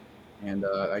Forrest. And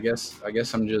I guess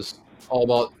I'm just all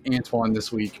about Antoine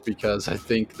this week because I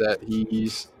think that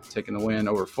he's taking the win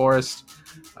over Forrest.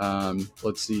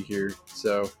 Let's see here.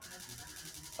 So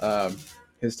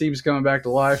his team's coming back to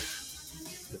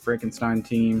life, the Frankenstein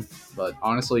team. But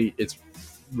honestly, it's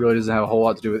really doesn't have a whole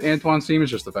lot to do with Antoine's team. It's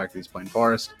just the fact that he's playing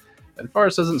Forrest. And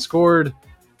Forrest hasn't scored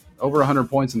over 100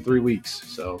 points in 3 weeks.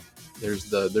 So there's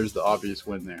the obvious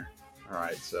win there. All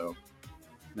right, so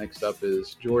next up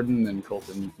is Jordan, and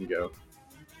Colton, you can go.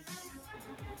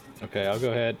 Okay, I'll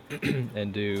go ahead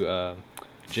and do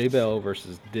J-Bell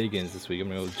versus Diggins this week. I'm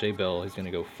going to go with J-Bell. He's going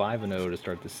to go 5-0 to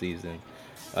start the season.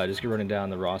 Just running down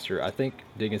the roster. I think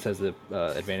Diggins has the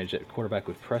advantage at quarterback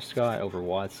with Prescott over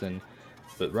Watson.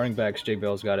 But running backs,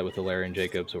 J-Bell's got it with Alaire and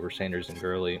Jacobs over Sanders and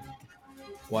Gurley.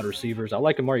 Wide receivers, I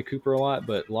like Amari Cooper a lot,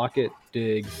 but Lockett,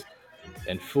 Diggs,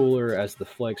 and Fuller as the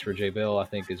flex for J-Bell, I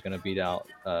think, is going to beat out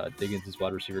Diggins'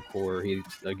 wide receiver core. He,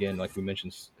 again, like we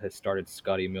mentioned, has started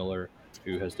Scotty Miller,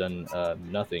 who has done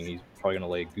nothing. He's probably going to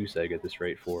lay a goose egg at this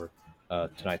rate for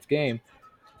tonight's game.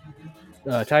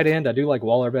 Tight end, I do like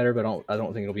Waller better, but I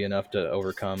don't think it'll be enough to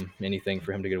overcome anything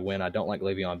for him to get a win. I don't like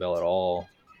Le'Veon Bell at all.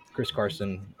 Chris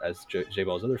Carson, as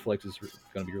J-Bell's other flex, is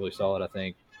going to be really solid, I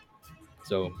think.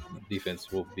 So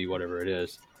defense will be whatever it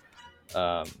is.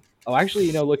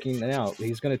 Actually, looking now,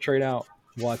 he's going to trade out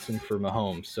Watson for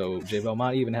Mahomes. So J-Bell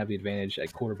might even have the advantage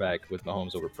at quarterback with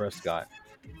Mahomes over Prescott.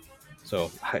 So,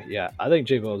 yeah, I think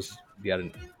J-Bell's I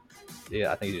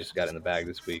think he just got in the bag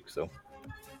this week. So,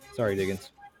 sorry,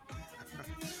 Diggins.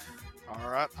 All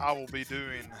right, I will be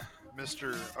doing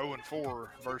Mr. 0-4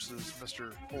 versus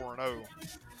Mr. 4-0.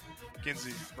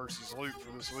 Kinsey versus Luke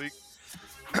for this week.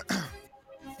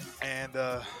 And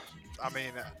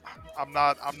I'm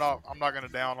not going to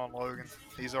down on Logan.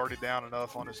 He's already down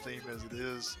enough on his team as it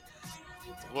is.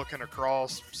 Looking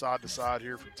across side to side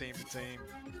here from team to team,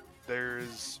 there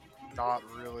is not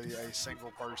really a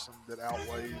single person that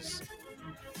outweighs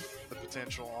the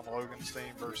potential on Logan's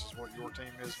team versus what your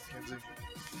team is, Mackenzie.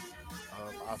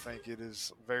 I think it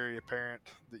is very apparent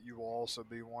that you will also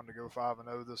be one to go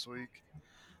 5-0 this week.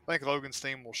 I think Logan's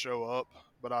team will show up,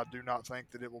 but I do not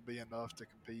think that it will be enough to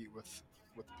compete with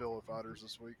the Pillow Fighters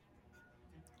this week.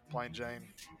 Plain Jane,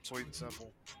 sweet and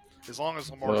simple. As long as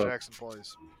Lamar Jackson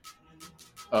plays.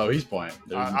 Oh, he's playing.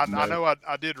 I know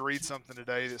I did read something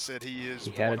today that said he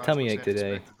had a tummy ache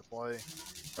today. To play.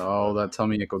 Oh, that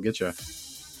tummy ache will get you.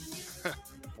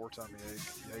 Poor tummy ache.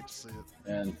 You hate to see it.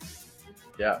 And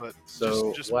yeah, but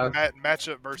so just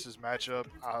matchup versus matchup.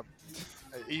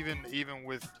 Even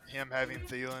with him having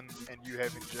Thielen and you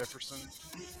having Jefferson,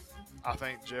 I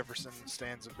think Jefferson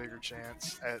stands a bigger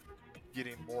chance at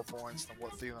getting more points than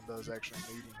what Thielen does actually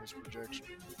meeting his projection.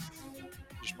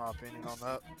 Just my opinion on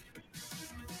that.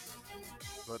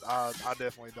 But I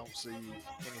definitely don't see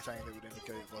anything that would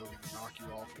indicate Logan to knock you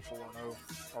off at 4-0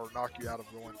 or knock you out of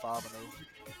going 5-0.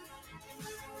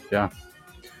 Yeah.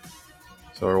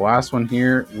 So our last one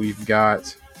here, we've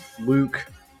got Luke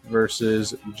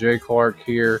versus Jay Clark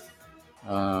here.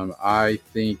 I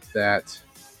think that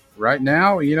right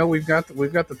now, we've got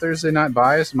the Thursday night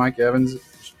bias. Mike Evans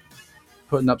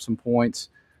putting up some points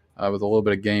with a little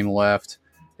bit of game left.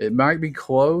 It might be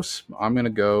close. I'm going to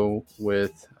go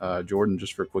with Jordan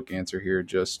just for a quick answer here.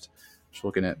 Just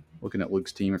looking at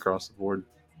Luke's team across the board.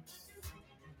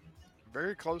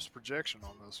 Very close projection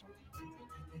on this one.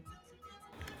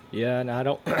 Yeah, and I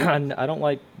don't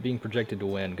like being projected to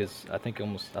win because I think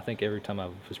every time I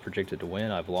was projected to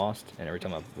win, I've lost, and every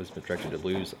time I was projected to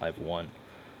lose, I've won.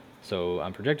 So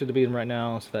I'm projected to beat him right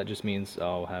now, so that just means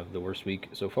I'll have the worst week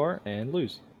so far and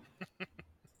lose.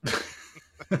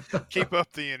 Keep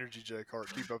up the energy, Jay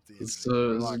Hart. Keep up the energy. It's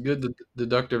a good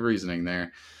deductive reasoning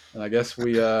there. And I guess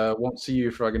we won't see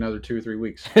you for like another 2 or 3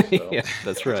 weeks. So. Yeah,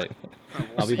 that's right.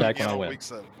 I'll be back when I win. Week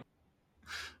 7.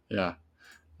 Yeah.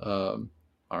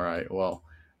 All All right. Well,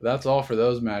 that's all for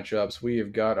those matchups. We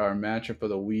have got our matchup of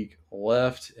the week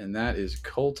left, and that is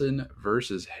Colton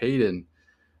versus Hayden.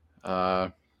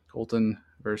 Colton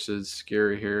versus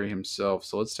Scary Harry himself.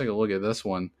 So let's take a look at this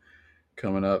one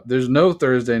coming up. There's no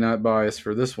Thursday night bias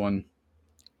for this one.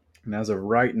 And as of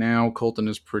right now, Colton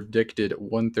is predicted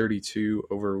 132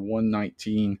 over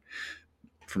 119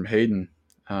 from Hayden.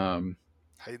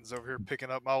 Hayden's over here picking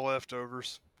up my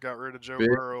leftovers. Got rid of Joe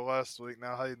Burrow last week.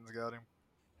 Now Hayden's got him.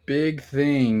 Big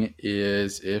thing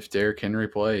is if Derrick Henry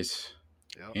plays,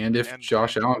 and if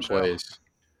Josh Allen plays.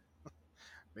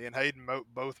 Me and Hayden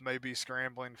both may be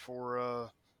scrambling for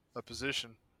a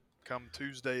position come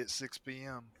Tuesday at 6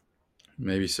 p.m.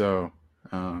 Maybe so.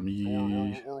 Or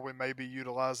we may be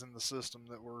utilizing the system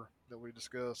that we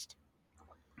discussed.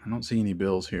 I don't see any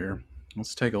bills here.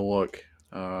 Let's take a look.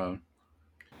 Man,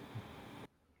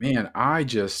 I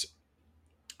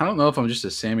don't know if I'm just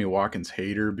a Sammy Watkins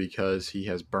hater because he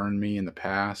has burned me in the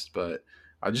past, but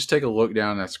I just take a look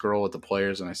down and I scroll at the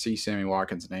players and I see Sammy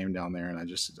Watkins' name down there and I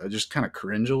just kind of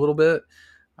cringe a little bit.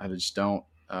 I just don't.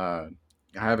 I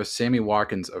have a Sammy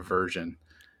Watkins aversion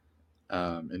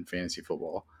in fantasy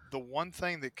football. The one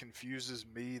thing that confuses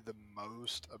me the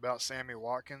most about Sammy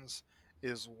Watkins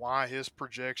is why his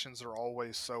projections are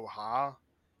always so high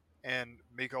and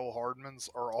Mecole Hardman's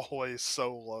are always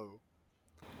so low.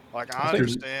 Like, I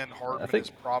understand Hardman is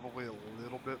probably a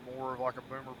little bit more of like a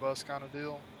boomer bust kind of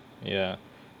deal. Yeah.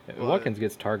 Watkins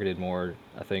gets targeted more,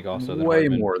 I think, also than way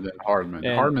Hardman. More than Hardman.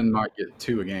 And Hardman might get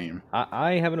 2 a game.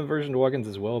 I have an aversion to Watkins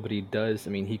as well, but he does. I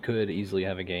mean, he could easily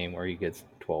have a game where he gets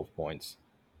 12 points.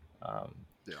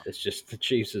 It's just the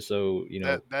Chiefs is so,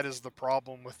 that is the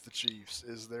problem with the Chiefs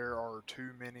is there are too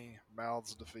many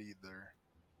mouths to feed there.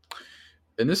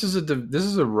 And this is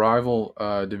a rival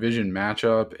division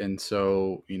matchup, and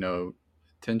so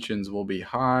tensions will be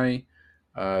high.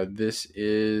 I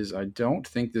don't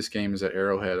think this game is at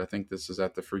Arrowhead. I think this is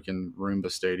at the freaking Roomba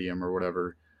Stadium or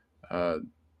whatever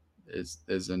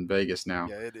is in Vegas now.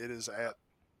 Yeah, it is at.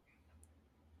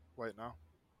 Wait, no.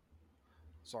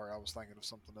 Sorry, I was thinking of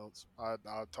something else. I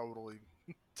totally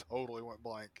went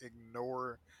blank.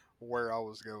 Ignore where I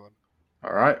was going.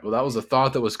 All right. Well, that was a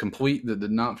thought that was complete that did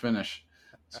not finish.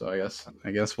 So I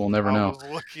guess we'll never know. I was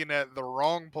looking at the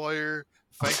wrong player,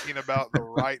 thinking about the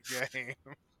right game.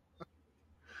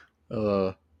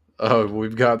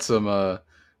 We've got some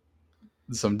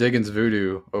Diggins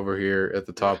voodoo over here at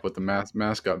the top with the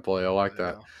mascot play. I like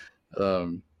that.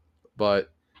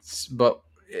 But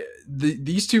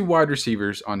these 2 wide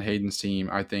receivers on Hayden's team,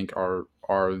 I think, are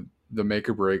the make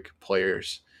or break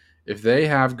players. If they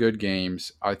have good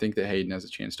games, I think that Hayden has a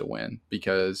chance to win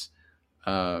because,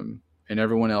 and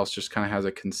everyone else just kind of has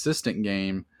a consistent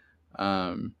game.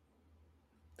 I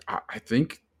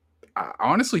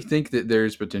honestly think that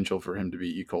there's potential for him to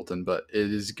beat you, Colton, but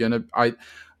it is gonna. I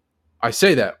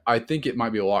say that I think it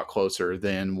might be a lot closer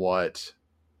than what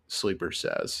Sleeper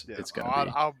says it's going to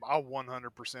be. I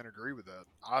 100% agree with that.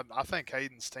 I think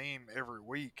Hayden's team every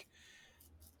week,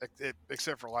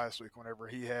 except for last week, whenever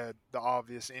he had the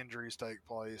obvious injuries take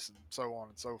place and so on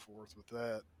and so forth with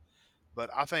that. But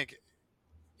I think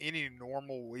any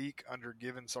normal week under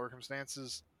given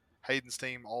circumstances, Hayden's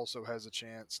team also has a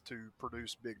chance to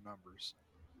produce big numbers.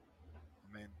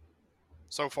 I mean,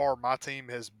 so far my team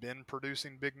has been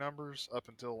producing big numbers up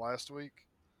until last week,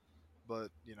 but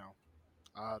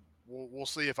we'll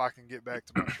see if I can get back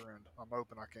to my trend. I'm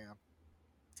hoping I can.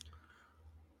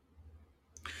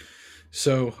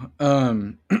 So,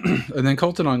 and then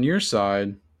Colton, on your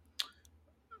side,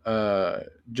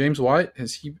 James White,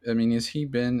 is he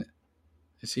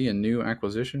a new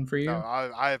acquisition for you? No,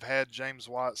 I have had James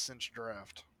White since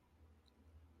draft.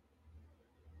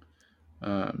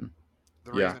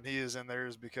 The reason he is in there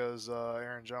is because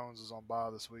Aaron Jones is on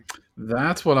bye this week.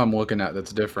 That's what I'm looking at.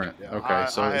 That's different. Yeah, okay,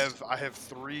 I have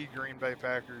 3 Green Bay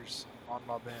Packers on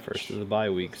my bench. First of the bye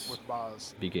weeks with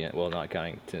buys. Not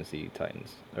counting Tennessee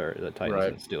Titans or the Titans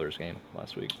and Steelers game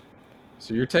last week.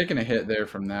 So you're taking a hit there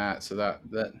from that. So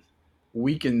that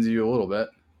weakens you a little bit,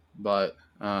 but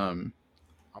I'm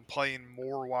playing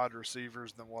more wide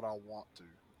receivers than what I want to,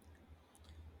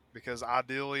 because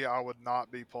ideally I would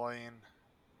not be playing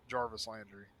Jarvis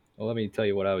Landry. Well, let me tell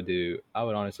you what I would do. I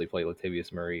would honestly play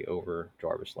Latavius Murray over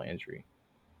Jarvis Landry.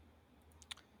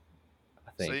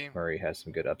 I think Murray has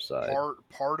some good upside.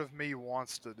 Part of me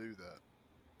wants to do that,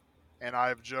 and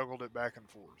I've juggled it back and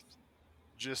forth.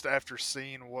 Just after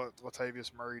seeing what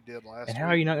Latavius Murray did last week. And how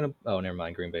are you not going to... Oh, never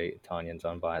mind. Green Bay, Tanyan's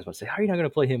on bye. I was about to say, how are you not going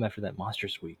to play him after that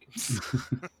monstrous week?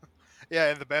 Yeah,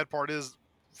 and the bad part is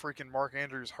freaking Mark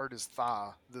Andrews hurt his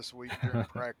thigh this week during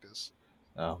practice.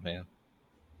 Oh, man.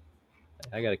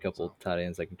 I got a couple tight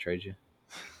ends I can trade you.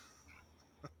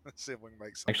 See if we can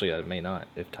make some. Actually, I may not.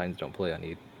 If Titans don't play, I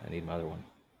need my other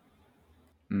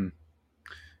one.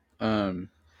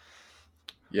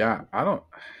 Yeah, I don't.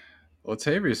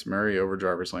 Latavius Murray over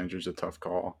Jarvis Landry is a tough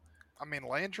call. I mean,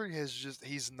 Landry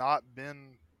he's not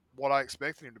been what I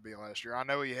expected him to be last year. I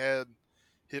know he had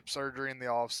hip surgery in the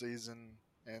offseason,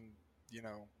 and,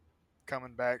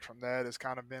 coming back from that has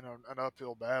kind of been an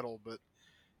uphill battle, but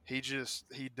he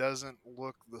doesn't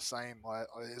look the same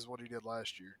as what he did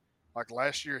last year. Like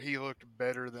last year, he looked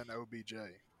better than OBJ.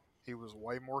 He was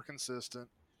way more consistent.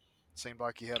 Seemed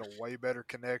like he had a way better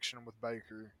connection with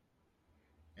Baker.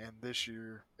 And this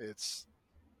year, it's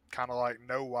kind of like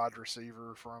no wide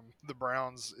receiver from the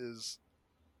Browns is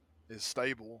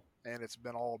stable, and it's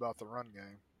been all about the run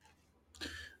game.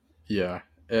 Yeah,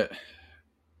 I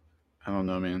don't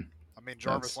know, man. I mean,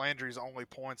 Jarvis Landry's only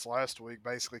points last week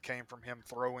basically came from him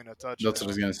throwing a touchdown. That's what I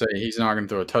was gonna say. He's not gonna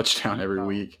throw a touchdown every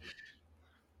week.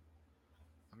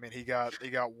 I mean, he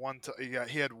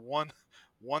had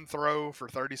one throw for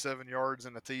 37 yards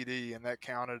and a TD, and that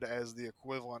counted as the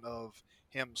equivalent of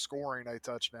him scoring a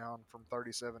touchdown from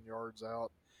 37 yards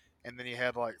out. And then he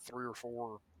had like 3 or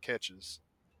 4 catches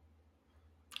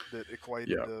that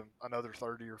equated to another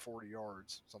 30 or 40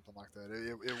 yards, something like that.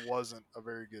 It wasn't a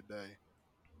very good day.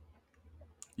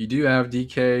 You do have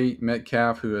DK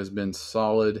Metcalf, who has been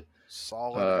solid.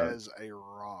 Solid as a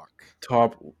rock.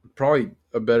 Top, probably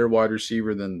a better wide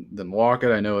receiver than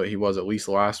Lockett. I know he was at least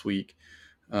last week.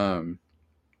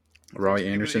 Robbie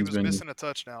Anderson's he was missing a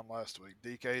touchdown last week.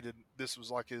 DK this was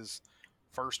like his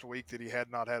first week that he had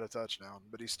not had a touchdown,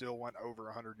 but he still went over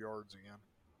 100 yards again.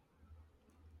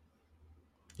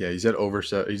 Yeah, he's at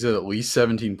at least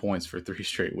 17 points for 3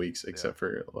 straight weeks, except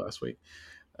for last week.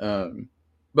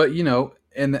 But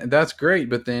and that's great.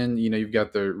 But then you've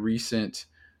got the recent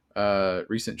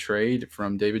trade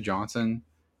from David Johnson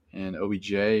and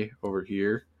OBJ over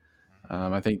here.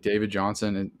 I think David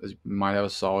Johnson might have a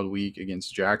solid week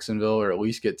against Jacksonville, or at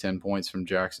least get 10 points from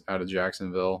out of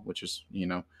Jacksonville, which is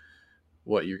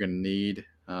what you're going to need.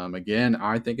 Again,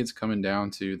 I think it's coming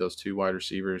down to those 2 wide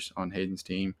receivers on Hayden's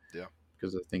team. Yeah.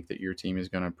 Because I think that your team is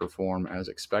going to perform as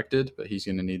expected, but he's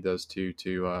going to need those 2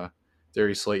 to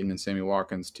Darius Slayton and Sammy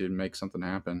Watkins to make something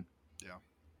happen.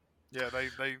 Yeah.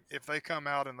 They if they come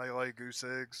out and they lay goose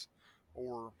eggs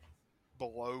or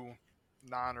below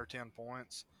 9 or 10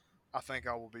 points, I think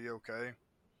I will be okay.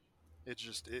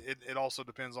 It also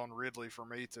depends on Ridley for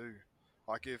me too.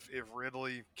 Like if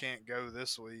Ridley can't go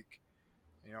this week,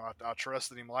 I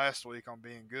trusted him last week on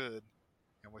being good,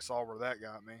 and we saw where that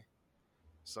got me.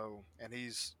 So, and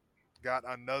he's got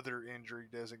another injury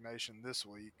designation this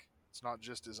week. It's not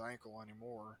just his ankle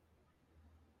anymore.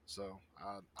 So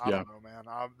I don't know, man.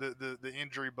 The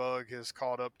injury bug has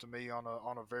caught up to me on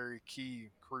a very key,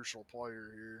 crucial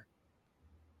player here.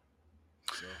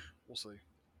 So we'll see.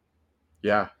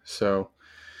 Yeah. So,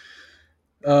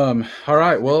 all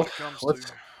right. Well,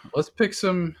 let's pick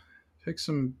some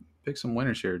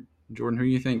winners here. Jordan, who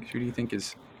do you think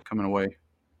is coming away?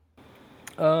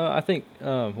 I think,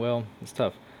 it's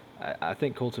tough. I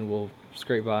think Colton will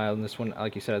scrape by on this one.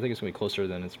 Like you said, I think it's going to be closer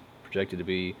than it's projected to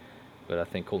be. But I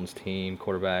think Colton's team,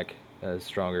 quarterback, is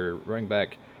stronger. Running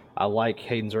back, I like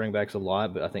Hayden's running backs a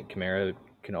lot, but I think Kamara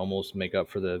can almost make up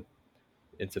for the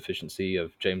insufficiency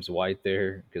of James White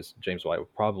there, because James White will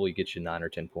probably get you 9 or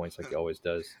 10 points like he always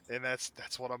does. And that's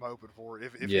what I'm hoping for.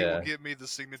 If he will give me the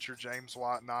signature James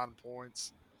White 9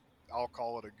 points, I'll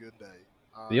call it a good day.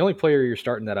 The only player you're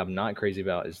starting that I'm not crazy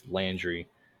about is Landry,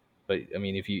 but I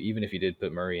mean, if you did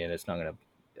put Murray in, it's not gonna.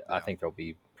 I think they'll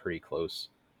be pretty close.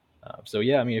 So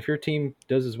I mean, if your team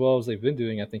does as well as they've been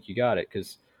doing, I think you got it.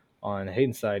 Because on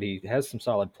Hayden's side, he has some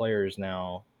solid players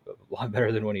now, a lot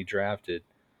better than when he drafted.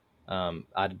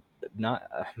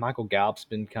 Michael Gallup's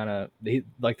been kind of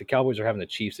like the Cowboys are having the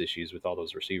Chiefs issues with all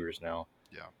those receivers now.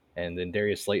 Yeah. And then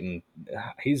Darius Slayton,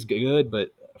 he's good,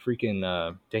 but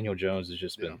freaking Daniel Jones has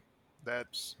just been.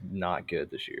 That's not good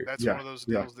this year. That's one of those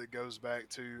deals that goes back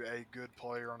to a good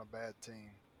player on a bad team.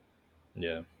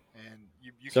 Yeah. And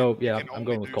you can I'm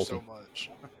going with Colton. So much.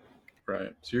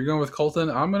 Right. So you're going with Colton.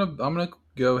 I'm gonna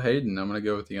go Hayden. I'm gonna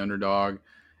go with the underdog,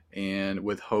 and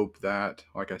with hope that,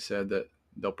 like I said, that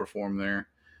they'll perform there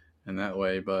in that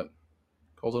way. But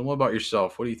Colton, what about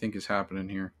yourself? What do you think is happening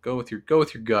here? Go with your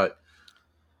gut.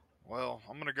 Well,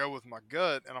 I'm gonna go with my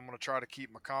gut, and I'm gonna try to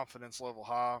keep my confidence level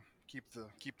high. Keep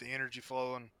the energy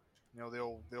flowing, the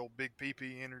old big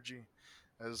PP energy,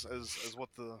 as what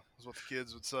the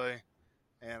kids would say,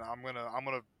 and I'm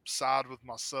gonna side with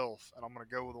myself, and I'm gonna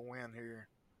go with a win here.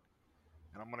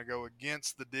 And I'm going to go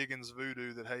against the Diggins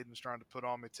voodoo that Hayden's trying to put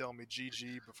on me, tell me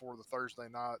GG before the Thursday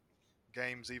night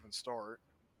games even start.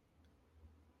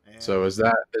 And so is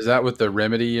that what the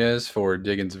remedy is for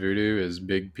Diggins voodoo? Is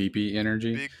big PP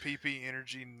energy? Big PP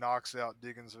energy knocks out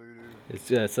Diggins voodoo.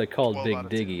 It's like called Big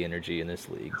Diggy energy in this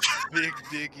league. Big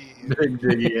Diggy energy. Big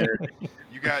Diggy energy.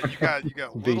 You got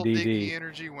little Diggy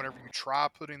energy whenever you try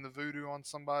putting the voodoo on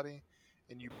somebody,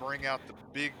 and you bring out the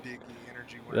Big Diggy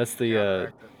energy. That's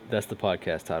the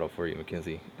podcast title for you,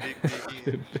 Mackenzie. Big Diggy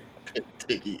energy. Big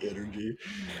Diggy energy.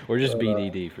 Or just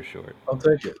BDD for short. I'll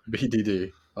take it.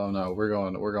 BDD. Oh no, we're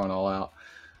going all out.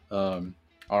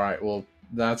 All right, well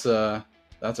that's a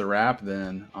wrap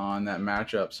then on that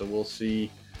matchup. So we'll see.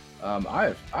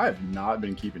 I have not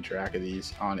been keeping track of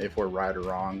these on if we're right or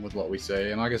wrong with what we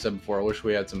say. And like I said before, I wish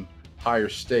we had some higher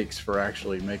stakes for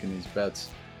actually making these bets.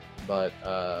 But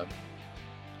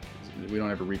we don't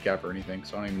have a recap or anything,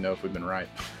 so I don't even know if we've been right.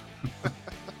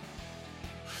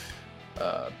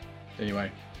 Anyway,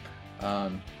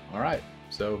 all right.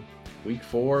 So week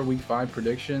 4, week 5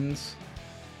 predictions.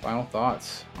 Final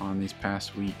thoughts on this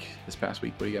past week.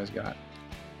 What do you guys got?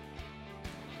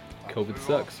 COVID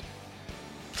sucks.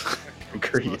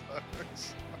 Agreed.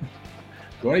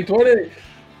 2020.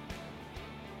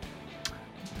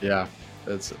 Yeah,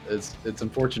 it's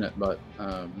unfortunate, but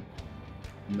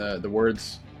the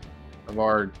words of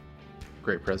our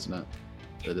great president,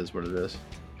 it is what it is.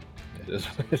 It is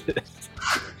what it is.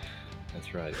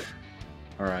 That's right.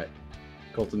 All right,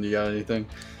 Colton, you got anything?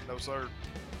 No, sir.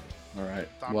 All right.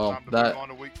 Time to move on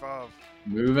to week 5.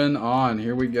 Moving on.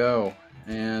 Here we go.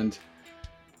 And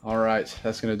all right,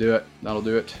 that's gonna do it. That'll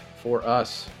do it for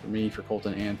us, for me, for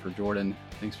Colton, and for Jordan.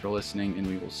 Thanks for listening, and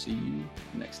we will see you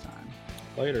next time.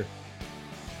 Later.